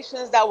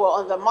medications that were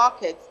on the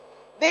market,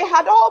 they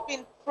had all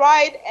been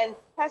tried and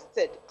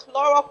tested.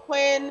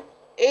 Chloroquine,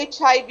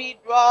 HIV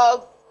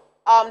drugs,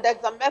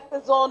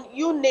 dexamethasone,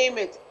 you name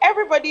it.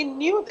 Everybody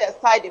knew their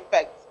side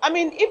effects. I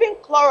mean, even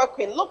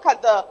chloroquine, look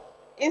at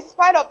in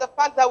spite of the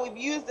fact that we've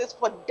used this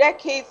for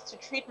decades to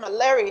treat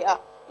malaria,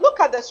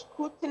 look at the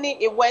scrutiny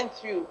it went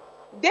through.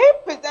 They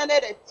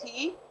presented a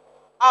tea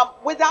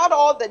without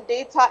all the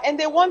data, and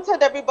they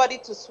wanted everybody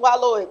to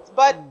swallow it.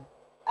 But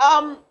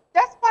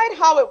despite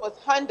how it was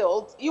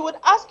handled, you would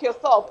ask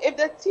yourself, if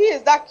the tea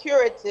is that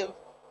curative,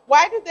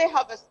 why did they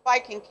have a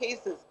spike in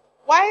cases?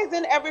 Why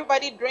isn't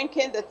everybody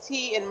drinking the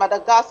tea in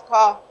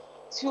Madagascar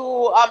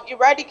to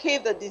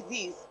eradicate the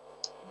disease?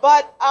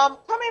 But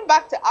coming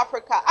back to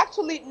Africa,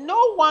 actually,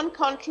 no one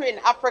country in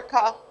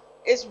Africa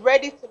is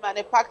ready to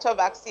manufacture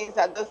vaccines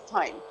at this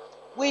time.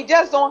 We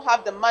just don't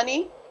have the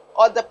money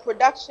or the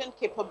production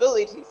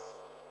capabilities.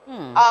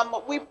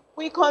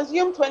 We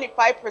consume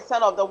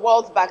 25% of the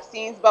world's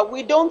vaccines, but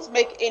we don't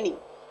make any.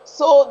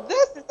 So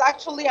this is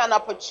actually an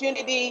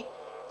opportunity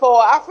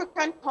for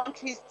African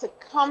countries to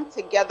come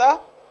together,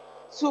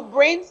 to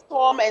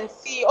brainstorm and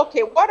see,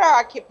 okay, what are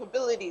our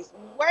capabilities?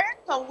 Where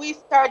can we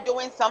start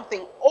doing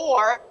something?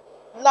 Or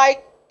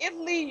like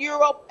Italy,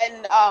 Europe,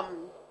 and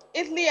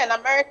Italy and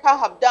America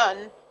have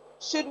done,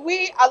 should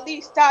we at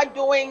least start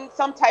doing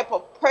some type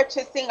of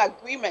purchasing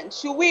agreement?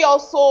 Should we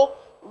also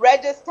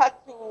register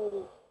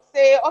to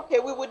say, okay,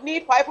 we would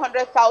need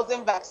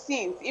 500,000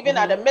 vaccines, even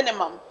at a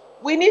minimum?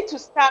 We need to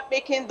start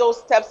making those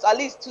steps, at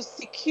least to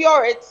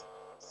secure it,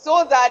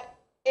 so that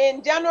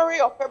in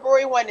January or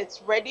February when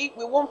it's ready,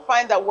 we won't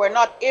find that we're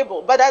not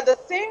able. But at the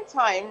same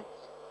time,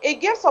 it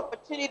gives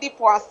opportunity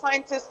for our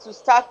scientists to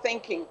start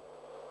thinking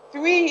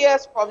 3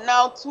 years from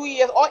now, 2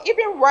 years, or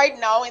even right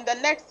now in the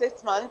next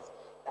 6 months.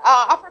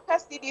 Africa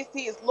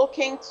CDC is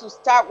looking to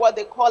start what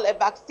they call a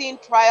vaccine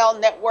trial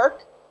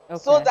network,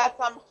 so that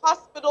some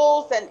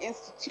hospitals and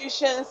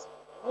institutions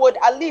would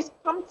at least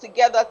come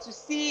together to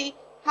see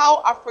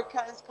how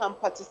Africans can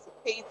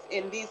participate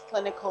in these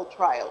clinical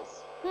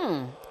trials.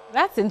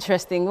 That's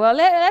interesting. Well,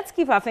 let's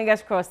keep our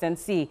fingers crossed and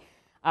see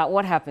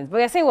what happens. But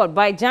you're saying what,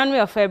 by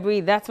January or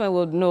February, that's when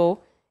we'll know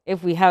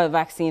if we have a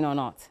vaccine or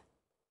not?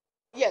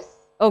 Yes.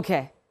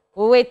 Okay.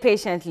 We'll wait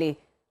patiently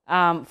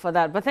for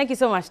that. But thank you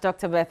so much,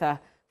 Dr. Betha,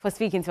 for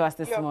speaking to us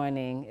this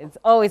morning. It's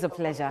always a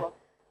pleasure.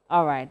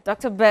 All right.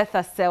 Dr.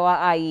 Betha Sewa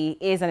Ayi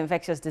is an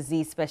infectious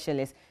disease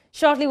specialist.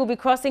 Shortly, we'll be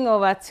crossing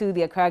over to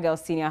the Accra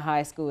Girls Senior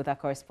High School with our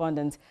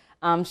correspondent,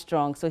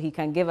 Armstrong, so he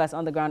can give us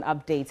on-the-ground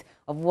updates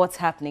of what's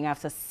happening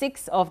after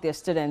 6 of their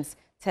students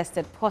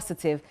tested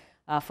positive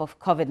for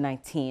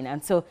COVID-19.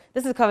 And so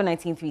this is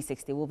COVID-19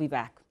 360. We'll be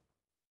back.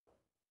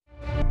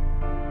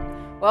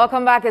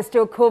 Welcome back. It's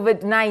still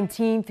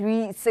COVID-19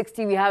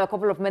 360. We have a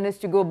couple of minutes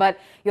to go, but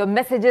your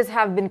messages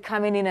have been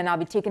coming in and I'll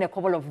be taking a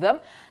couple of them.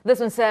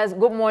 This one says,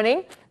 good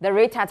morning. The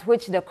rate at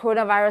which the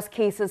coronavirus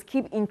cases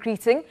keep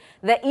increasing,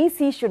 the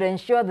EC should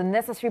ensure the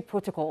necessary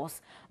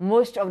protocols.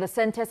 Most of the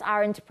centers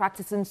aren't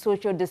practicing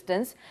social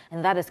distance,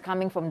 and that is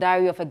coming from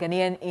Diary of a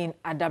Ghanaian in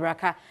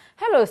Adabraka.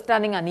 Hello,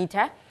 Standing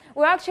Anita.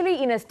 We're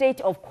actually in a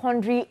state of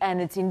quandary, and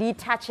it's indeed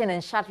touching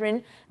and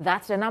shattering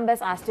that the numbers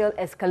are still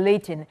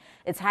escalating.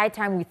 It's high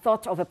time we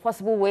thought of a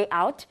possible way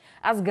out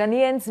as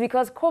Ghanaians,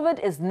 because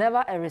COVID is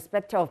never a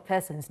respecter of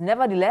persons.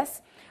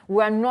 Nevertheless,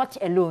 we are not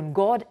alone.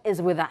 God is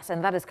with us,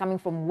 and that is coming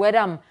from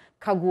Wedam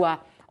Kagua.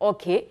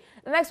 Okay.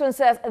 The next one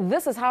says,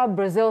 this is how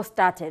Brazil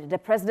started. The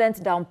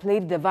president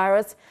downplayed the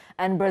virus,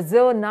 and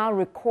Brazil now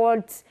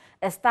records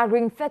a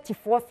staggering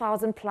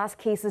 34,000 plus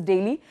cases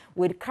daily,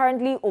 with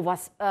currently over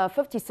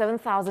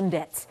 57,000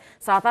 deaths.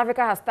 South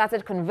Africa has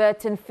started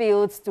converting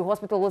fields to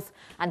hospitals,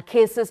 and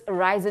cases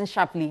rising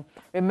sharply.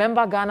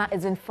 Remember, Ghana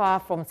isn't far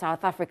from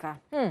South Africa.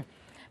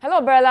 Hello,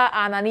 Bella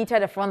and Anita,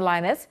 the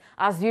frontliners.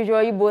 As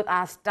usual, you both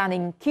are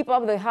stunning. Keep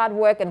up the hard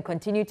work and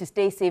continue to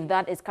stay safe.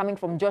 That is coming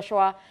from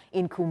Joshua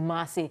in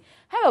Kumasi.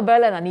 Hello,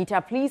 Bella and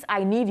Anita. Please,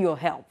 I need your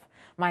help.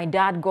 My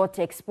dad got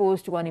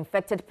exposed to an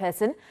infected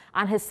person,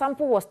 and his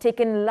sample was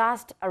taken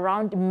last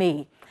around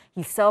May.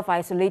 He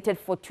self-isolated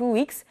for 2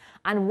 weeks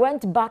and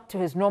went back to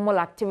his normal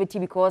activity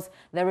because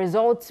the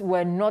results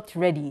were not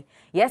ready.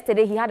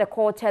 Yesterday, he had a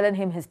call telling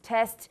him his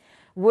test,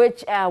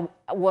 which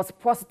was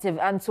positive,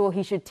 and so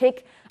he should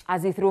take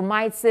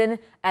azithromycin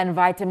and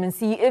vitamin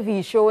C if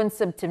he's showing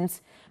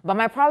symptoms. But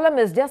my problem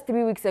is, just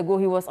 3 weeks ago,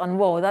 he was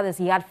unwell. That is,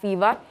 he had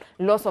fever,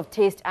 loss of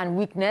taste and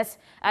weakness,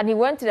 and he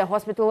went to the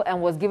hospital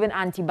and was given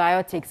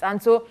antibiotics. And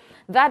so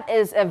that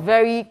is a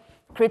very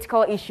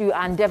critical issue,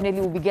 and definitely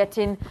we'll be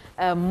getting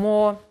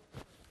more,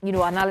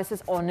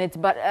 analysis on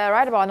it. But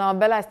right about now,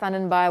 Bella is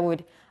standing by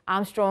with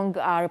Armstrong,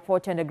 our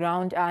reporter on the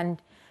ground,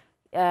 and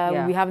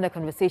we'll be having a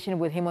conversation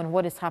with him on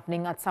what is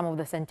happening at some of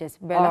the centers.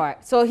 Bella? All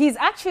right. So he's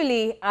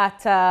actually at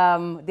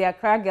the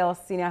Accra Girls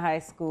Senior High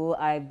School,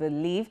 I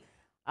believe.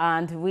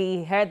 And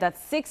we heard that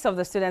 6 of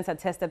the students had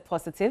tested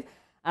positive.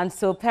 And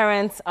so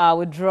parents are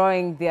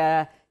withdrawing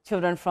their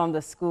children from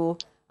the school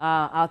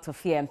out of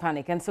fear and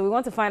panic. And so we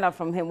want to find out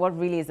from him what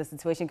really is the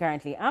situation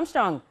currently.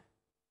 Armstrong.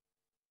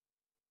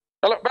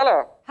 Hello,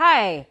 Bella.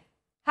 Hi.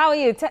 How are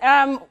you?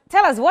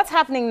 Tell us what's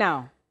happening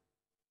now.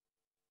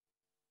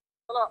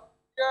 Hello.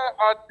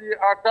 Here at the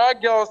Accra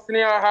Girls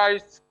Senior High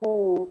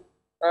School,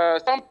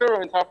 some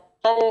parents have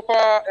traveled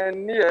far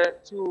and near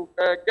to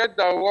get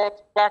their work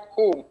back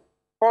home,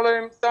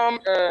 following some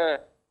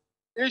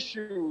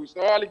issues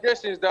or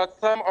allegations that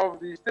some of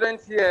the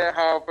students here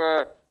have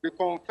been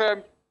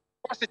confirmed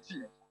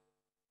positive.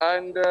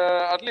 And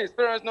at least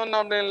parents not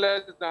numbering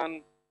less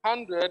than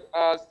 100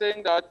 are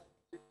saying that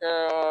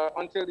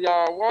until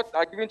their awards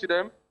are given to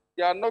them,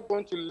 they are not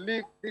going to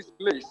leave this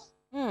place.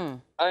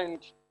 And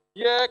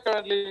here,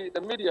 currently,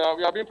 the media,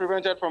 we are being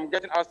prevented from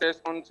getting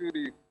access onto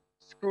the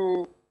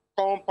school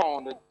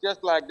compound,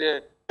 just like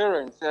the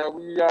parents.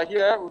 We are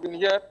here, we've been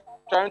here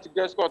trying to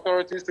get school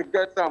authorities to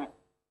get some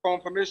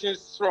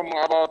confirmations from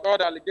about all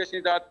the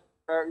allegations that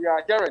we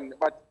are hearing,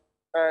 but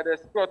the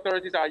school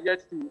authorities are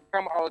yet to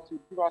come out to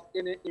give us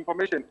any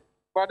information.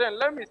 But then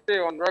let me say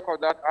on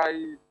record that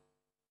I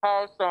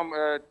have some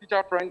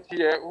teacher friends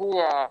here who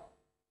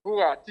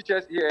are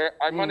teachers here.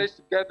 I managed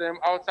to get them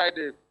outside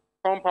the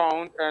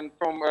compound, and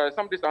from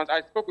some distance,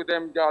 I spoke with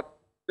them that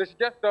they should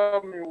just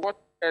tell me what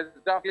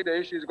exactly the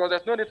issue is, because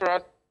there's no need for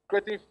us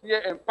creating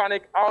fear and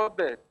panic out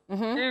there.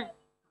 If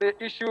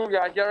the issue we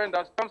are hearing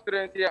that some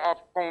students here have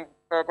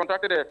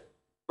contracted a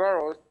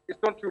virus is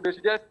not true, they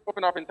should just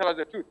open up and tell us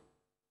the truth.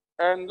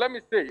 And let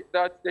me say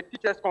that the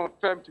teachers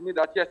confirmed to me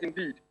that yes,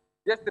 indeed,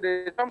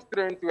 yesterday some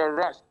students were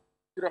rushed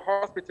to the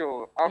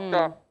hospital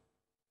after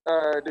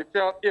they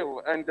fell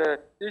ill, and the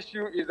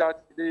issue is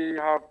that they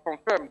have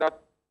confirmed that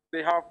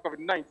they have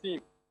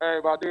COVID-19.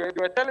 But they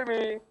were telling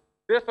me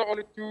they saw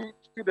only 2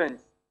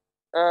 students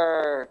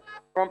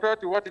compared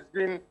to what is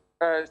being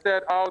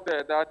said out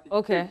there. That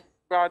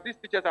but these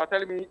teachers are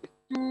telling me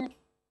 2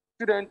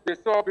 students they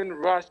saw being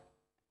rushed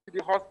to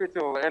the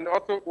hospital, and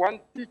also 1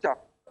 teacher.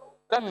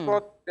 That's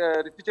what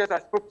the teachers I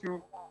spoke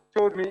to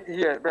told me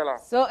here, Bella.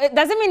 So it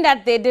doesn't mean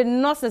that they did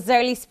not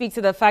necessarily speak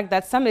to the fact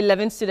that some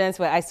 11 students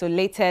were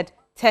isolated,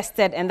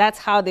 tested, and that's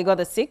how they got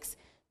the 6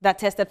 that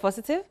tested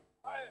positive?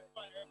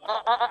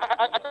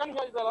 I can't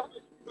hear you, Bella.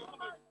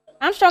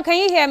 Armstrong, can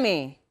you hear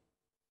me?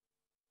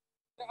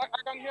 I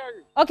can hear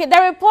you. Okay,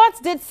 the reports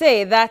did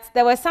say that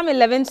there were some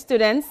 11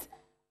 students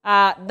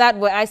that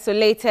were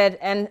isolated,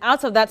 and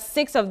out of that,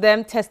 6 of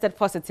them tested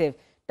positive.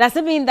 Does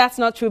it mean that's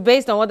not true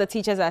based on what the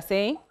teachers are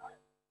saying?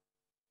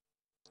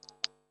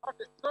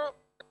 Okay, so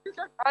the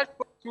teachers I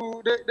spoke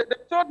to, they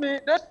told me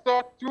they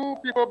saw 2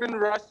 people being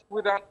rushed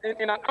with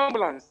in an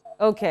ambulance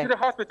to the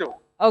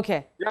hospital.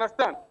 Okay. You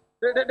understand?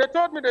 They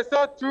told me they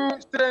saw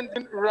 2 students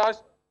being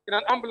rushed in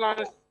an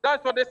ambulance.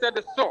 That's what they said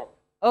they saw.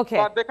 Okay.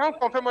 But they can't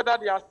confirm whether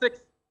they are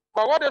 6.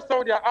 But what they saw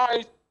with their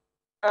eyes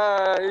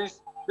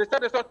is they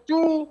said they saw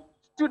 2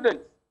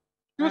 students.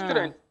 2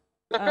 students.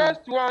 The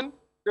first one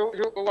he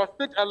was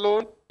picked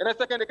alone, and the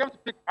second they came to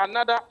pick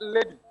another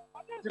lady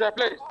to their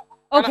place.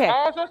 Okay. And I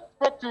also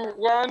spoke to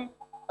one.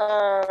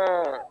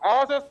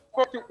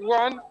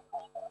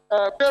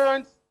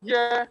 Parent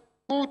here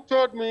who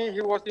told me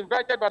he was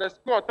invited by the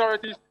school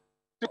authorities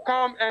to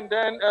come and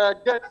then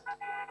get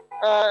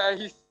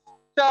his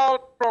child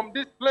from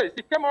this place.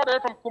 He came all the way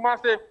from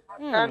Kumasi,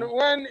 and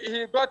when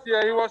he got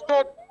here, he was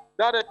told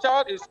that the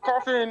child is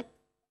coughing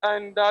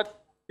and that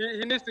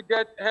he needs to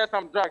get her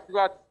some drugs.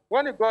 But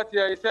when he got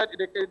here, he said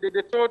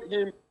they told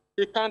him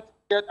he can't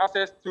get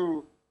access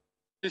to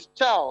his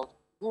child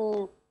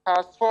who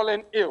has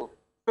fallen ill.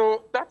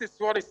 So that is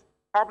what is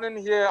happening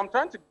here. I'm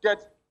trying to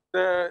get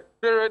the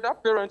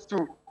parents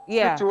to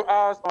speak to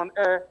us on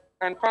air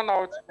and find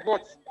out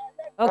what.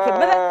 Okay,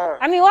 but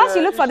I mean, once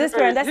you look for this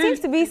parent, there seems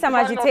to be some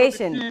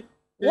agitation.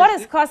 What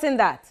is causing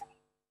that?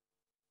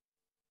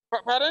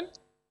 Pardon?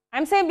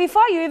 I'm saying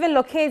before you even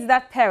locate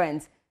that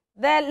parent,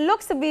 there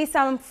looks to be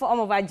some form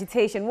of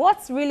agitation.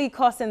 What's really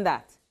causing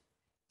that?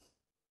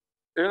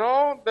 You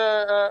know,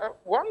 the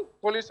one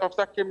police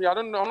officer came here.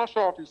 I'm not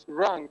sure of his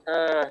rank.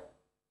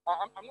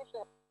 I'm not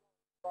sure,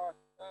 but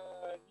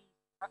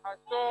I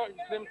saw his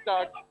name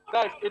tag.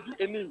 That is Edu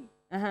Enim.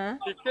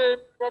 He came,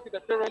 spoke to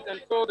the parents,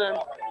 and told them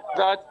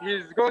that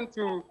he's going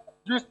to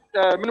use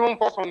minimum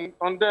force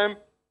on them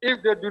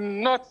if they do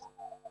not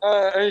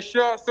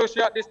ensure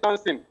social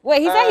distancing.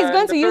 Wait, he said he's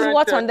going to use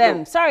what on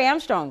them? Sorry,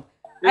 Armstrong.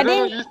 He's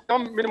going to use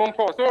some minimum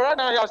force. So right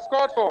now he has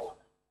scored for.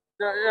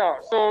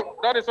 Yeah. So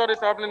that is what is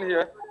happening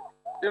here.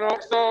 You know.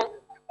 So.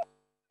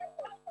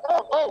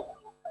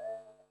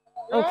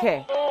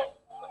 Okay.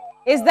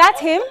 Is that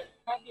him?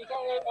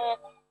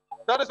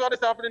 That is what is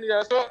happening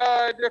here. So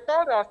they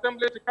called the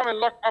assembly to come and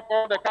lock up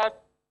all the cars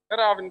that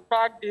have been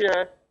parked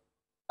here.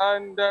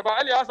 And but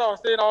earlier, as I was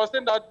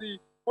saying that the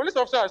police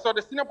officer I saw,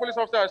 the senior police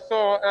officer I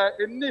saw,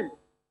 Enim,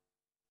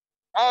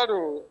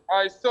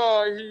 I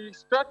saw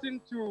he's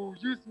threatening to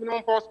use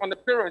minimum force on the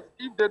parents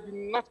if they do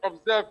not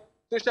observe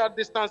social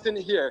distancing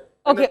here.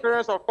 And the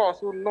parents, of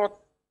course, will not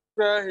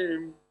spare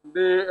him.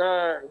 They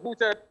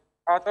hooted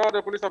at all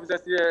the police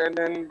officers here, and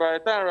then by the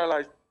time I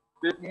realized,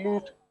 they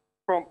moved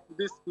from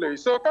this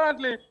place. So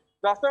currently,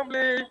 the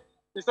assembly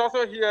is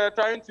also here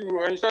trying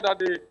to ensure that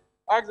they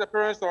ask the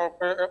parents to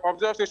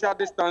observe social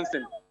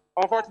distancing.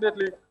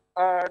 Unfortunately,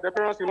 the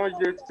parents will not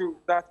yield to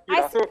that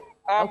either. So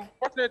I'm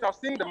fortunate I've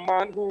seen the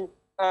man who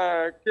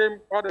came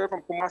all the way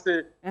from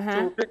Kumasi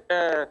to pick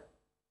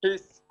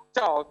his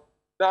child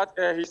that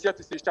he's here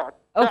to see his child.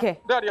 Okay.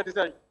 That here to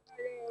say.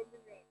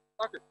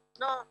 Okay.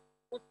 Now,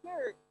 you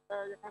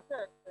can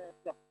say,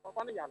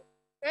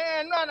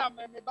 no, I'm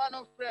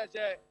a friend,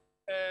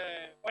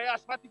 or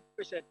asthmatic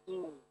patient.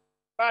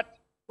 But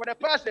for the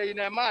person in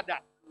a mother,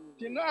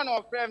 you know,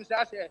 no friends,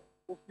 I say,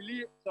 who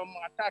feel some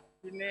attack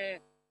in a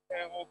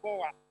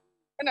Oboa.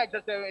 And I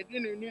just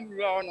didn't need to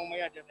run on my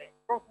other day.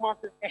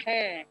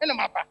 And a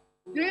mapper.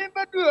 You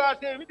never do, I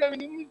say, we don't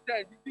need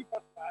to be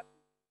for that.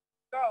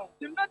 So,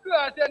 you never do,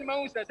 I said, my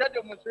own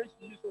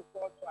demonstration is so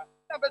far.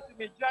 Never to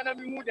me, Jana,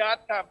 we moved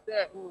that time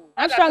there.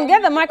 Armstrong,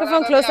 get the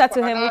microphone closer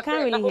to him. We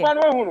can't really hear. I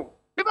don't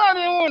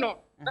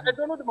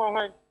know the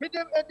moment. But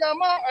the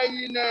amount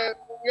in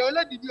your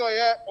lady or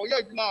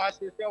your mouth, I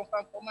say,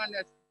 from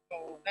commanders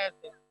or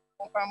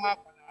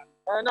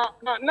no,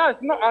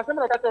 I sent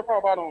a better for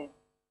about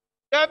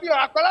there be a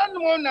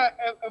column one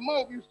a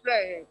more be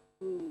free.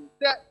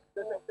 That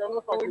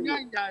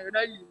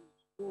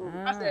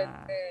I said,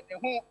 the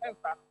home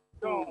empire.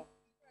 So,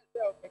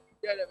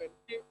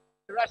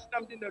 rush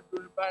something that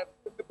will buy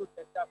people.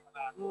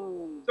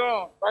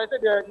 So, I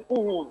said,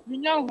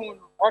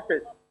 okay.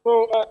 So,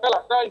 Ella,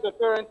 that is the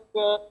parents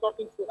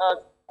talking to us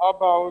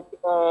about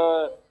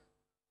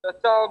the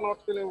child not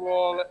feeling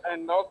well,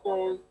 and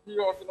also he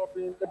also not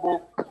being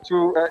able to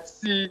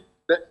see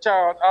the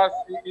child as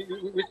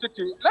we speak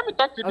to. Let me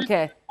talk to you.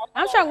 Okay.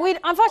 I'm sure we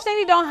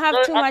unfortunately don't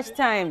have too much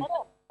time.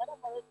 No.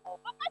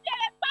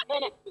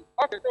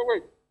 Okay, so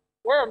wait.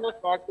 Where am I?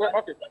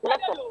 Okay.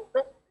 Let's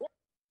talk.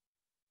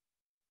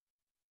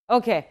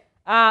 Okay.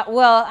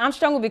 Well,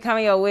 Armstrong will be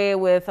coming your way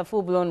with a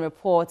full-blown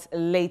report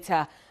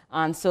later.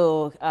 And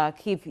so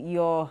keep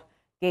your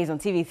gaze on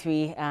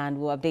TV3 and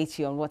we'll update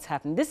you on what's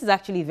happening. This is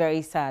actually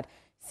very sad,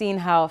 seeing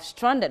how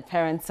stranded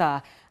parents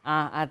are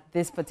at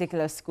this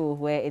particular school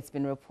where it's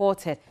been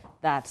reported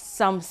that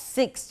some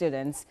 6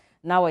 students,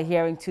 now we're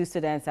hearing 2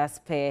 students as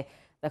per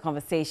the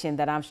conversation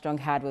that Armstrong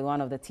had with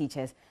one of the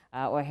teachers,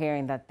 we're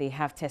hearing that they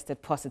have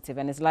tested positive.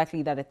 And it's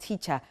likely that a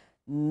teacher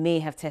may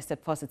have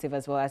tested positive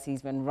as well, as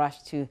he's been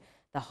rushed to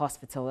the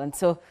hospital. And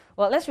so,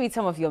 well, let's read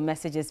some of your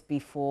messages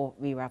before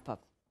we wrap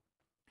up.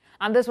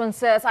 And this one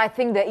says, I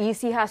think the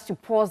EC has to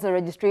pause the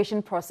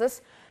registration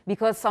process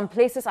because some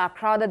places are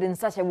crowded in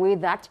such a way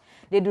that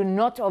they do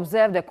not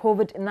observe the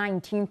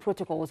COVID-19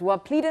 protocols. We're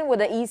pleading with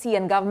the EC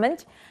and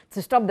government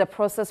to stop the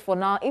process for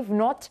now. If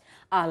not,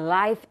 our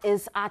life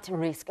is at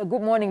risk.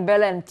 Good morning,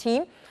 Bella and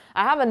team.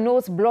 I have a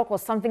nose block or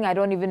something I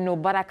don't even know,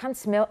 but I can't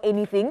smell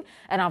anything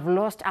and I've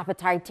lost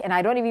appetite and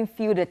I don't even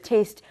feel the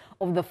taste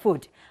of the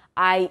food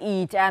I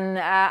eat. And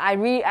I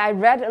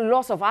read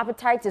loss of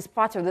appetite is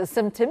part of the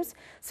symptoms.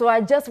 So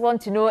I just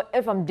want to know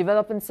if I'm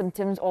developing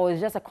symptoms or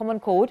it's just a common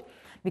cold,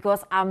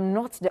 because I'm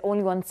not the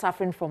only one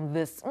suffering from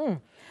this.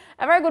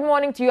 A very good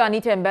morning to you,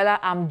 Anita and Bella.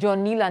 I'm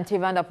John Neil and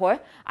Tevandapoy.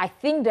 I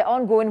think the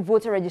ongoing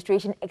voter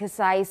registration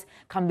exercise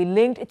can be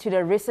linked to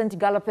the recent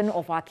galloping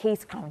of our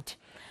case count.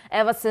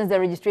 Ever since the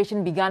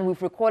registration began,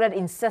 we've recorded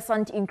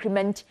incessant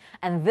increment,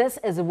 and this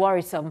is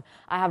worrisome.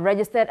 I have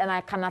registered and I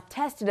can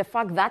attest to the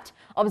fact that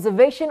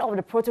observation of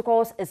the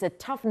protocols is a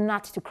tough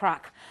nut to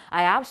crack.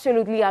 I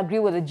absolutely agree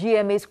with the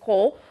GMA's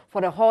call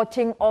for the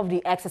halting of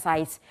the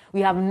exercise.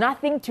 We have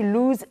nothing to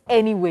lose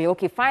anyway.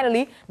 Okay,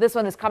 finally, this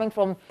one is coming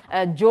from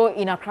Joe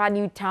in Accra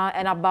Newtown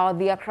and about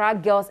the Accra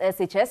Girls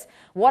SHS.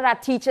 What are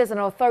teachers and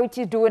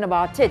authorities doing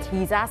about it?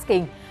 He's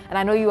asking. And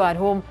I know you are at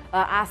home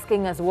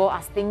asking as well,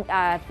 as things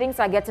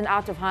are getting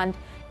out of hand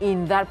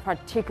in that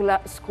particular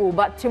school.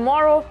 But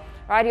tomorrow,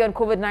 right here on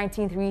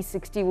COVID-19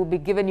 360, we'll be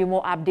giving you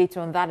more updates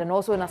on that. And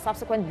also in a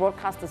subsequent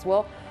broadcast as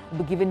well,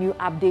 we'll be giving you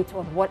updates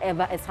on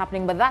whatever is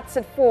happening. But that's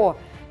it for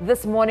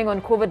this morning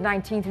on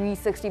COVID-19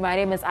 360. My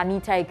name is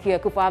Anita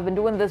Ikea-Kufa. I've been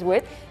doing this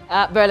with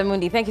Berla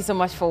Mundi. Thank you so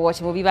much for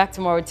watching. We'll be back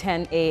tomorrow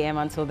 10 a.m.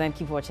 Until then,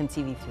 keep watching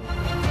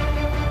TV3.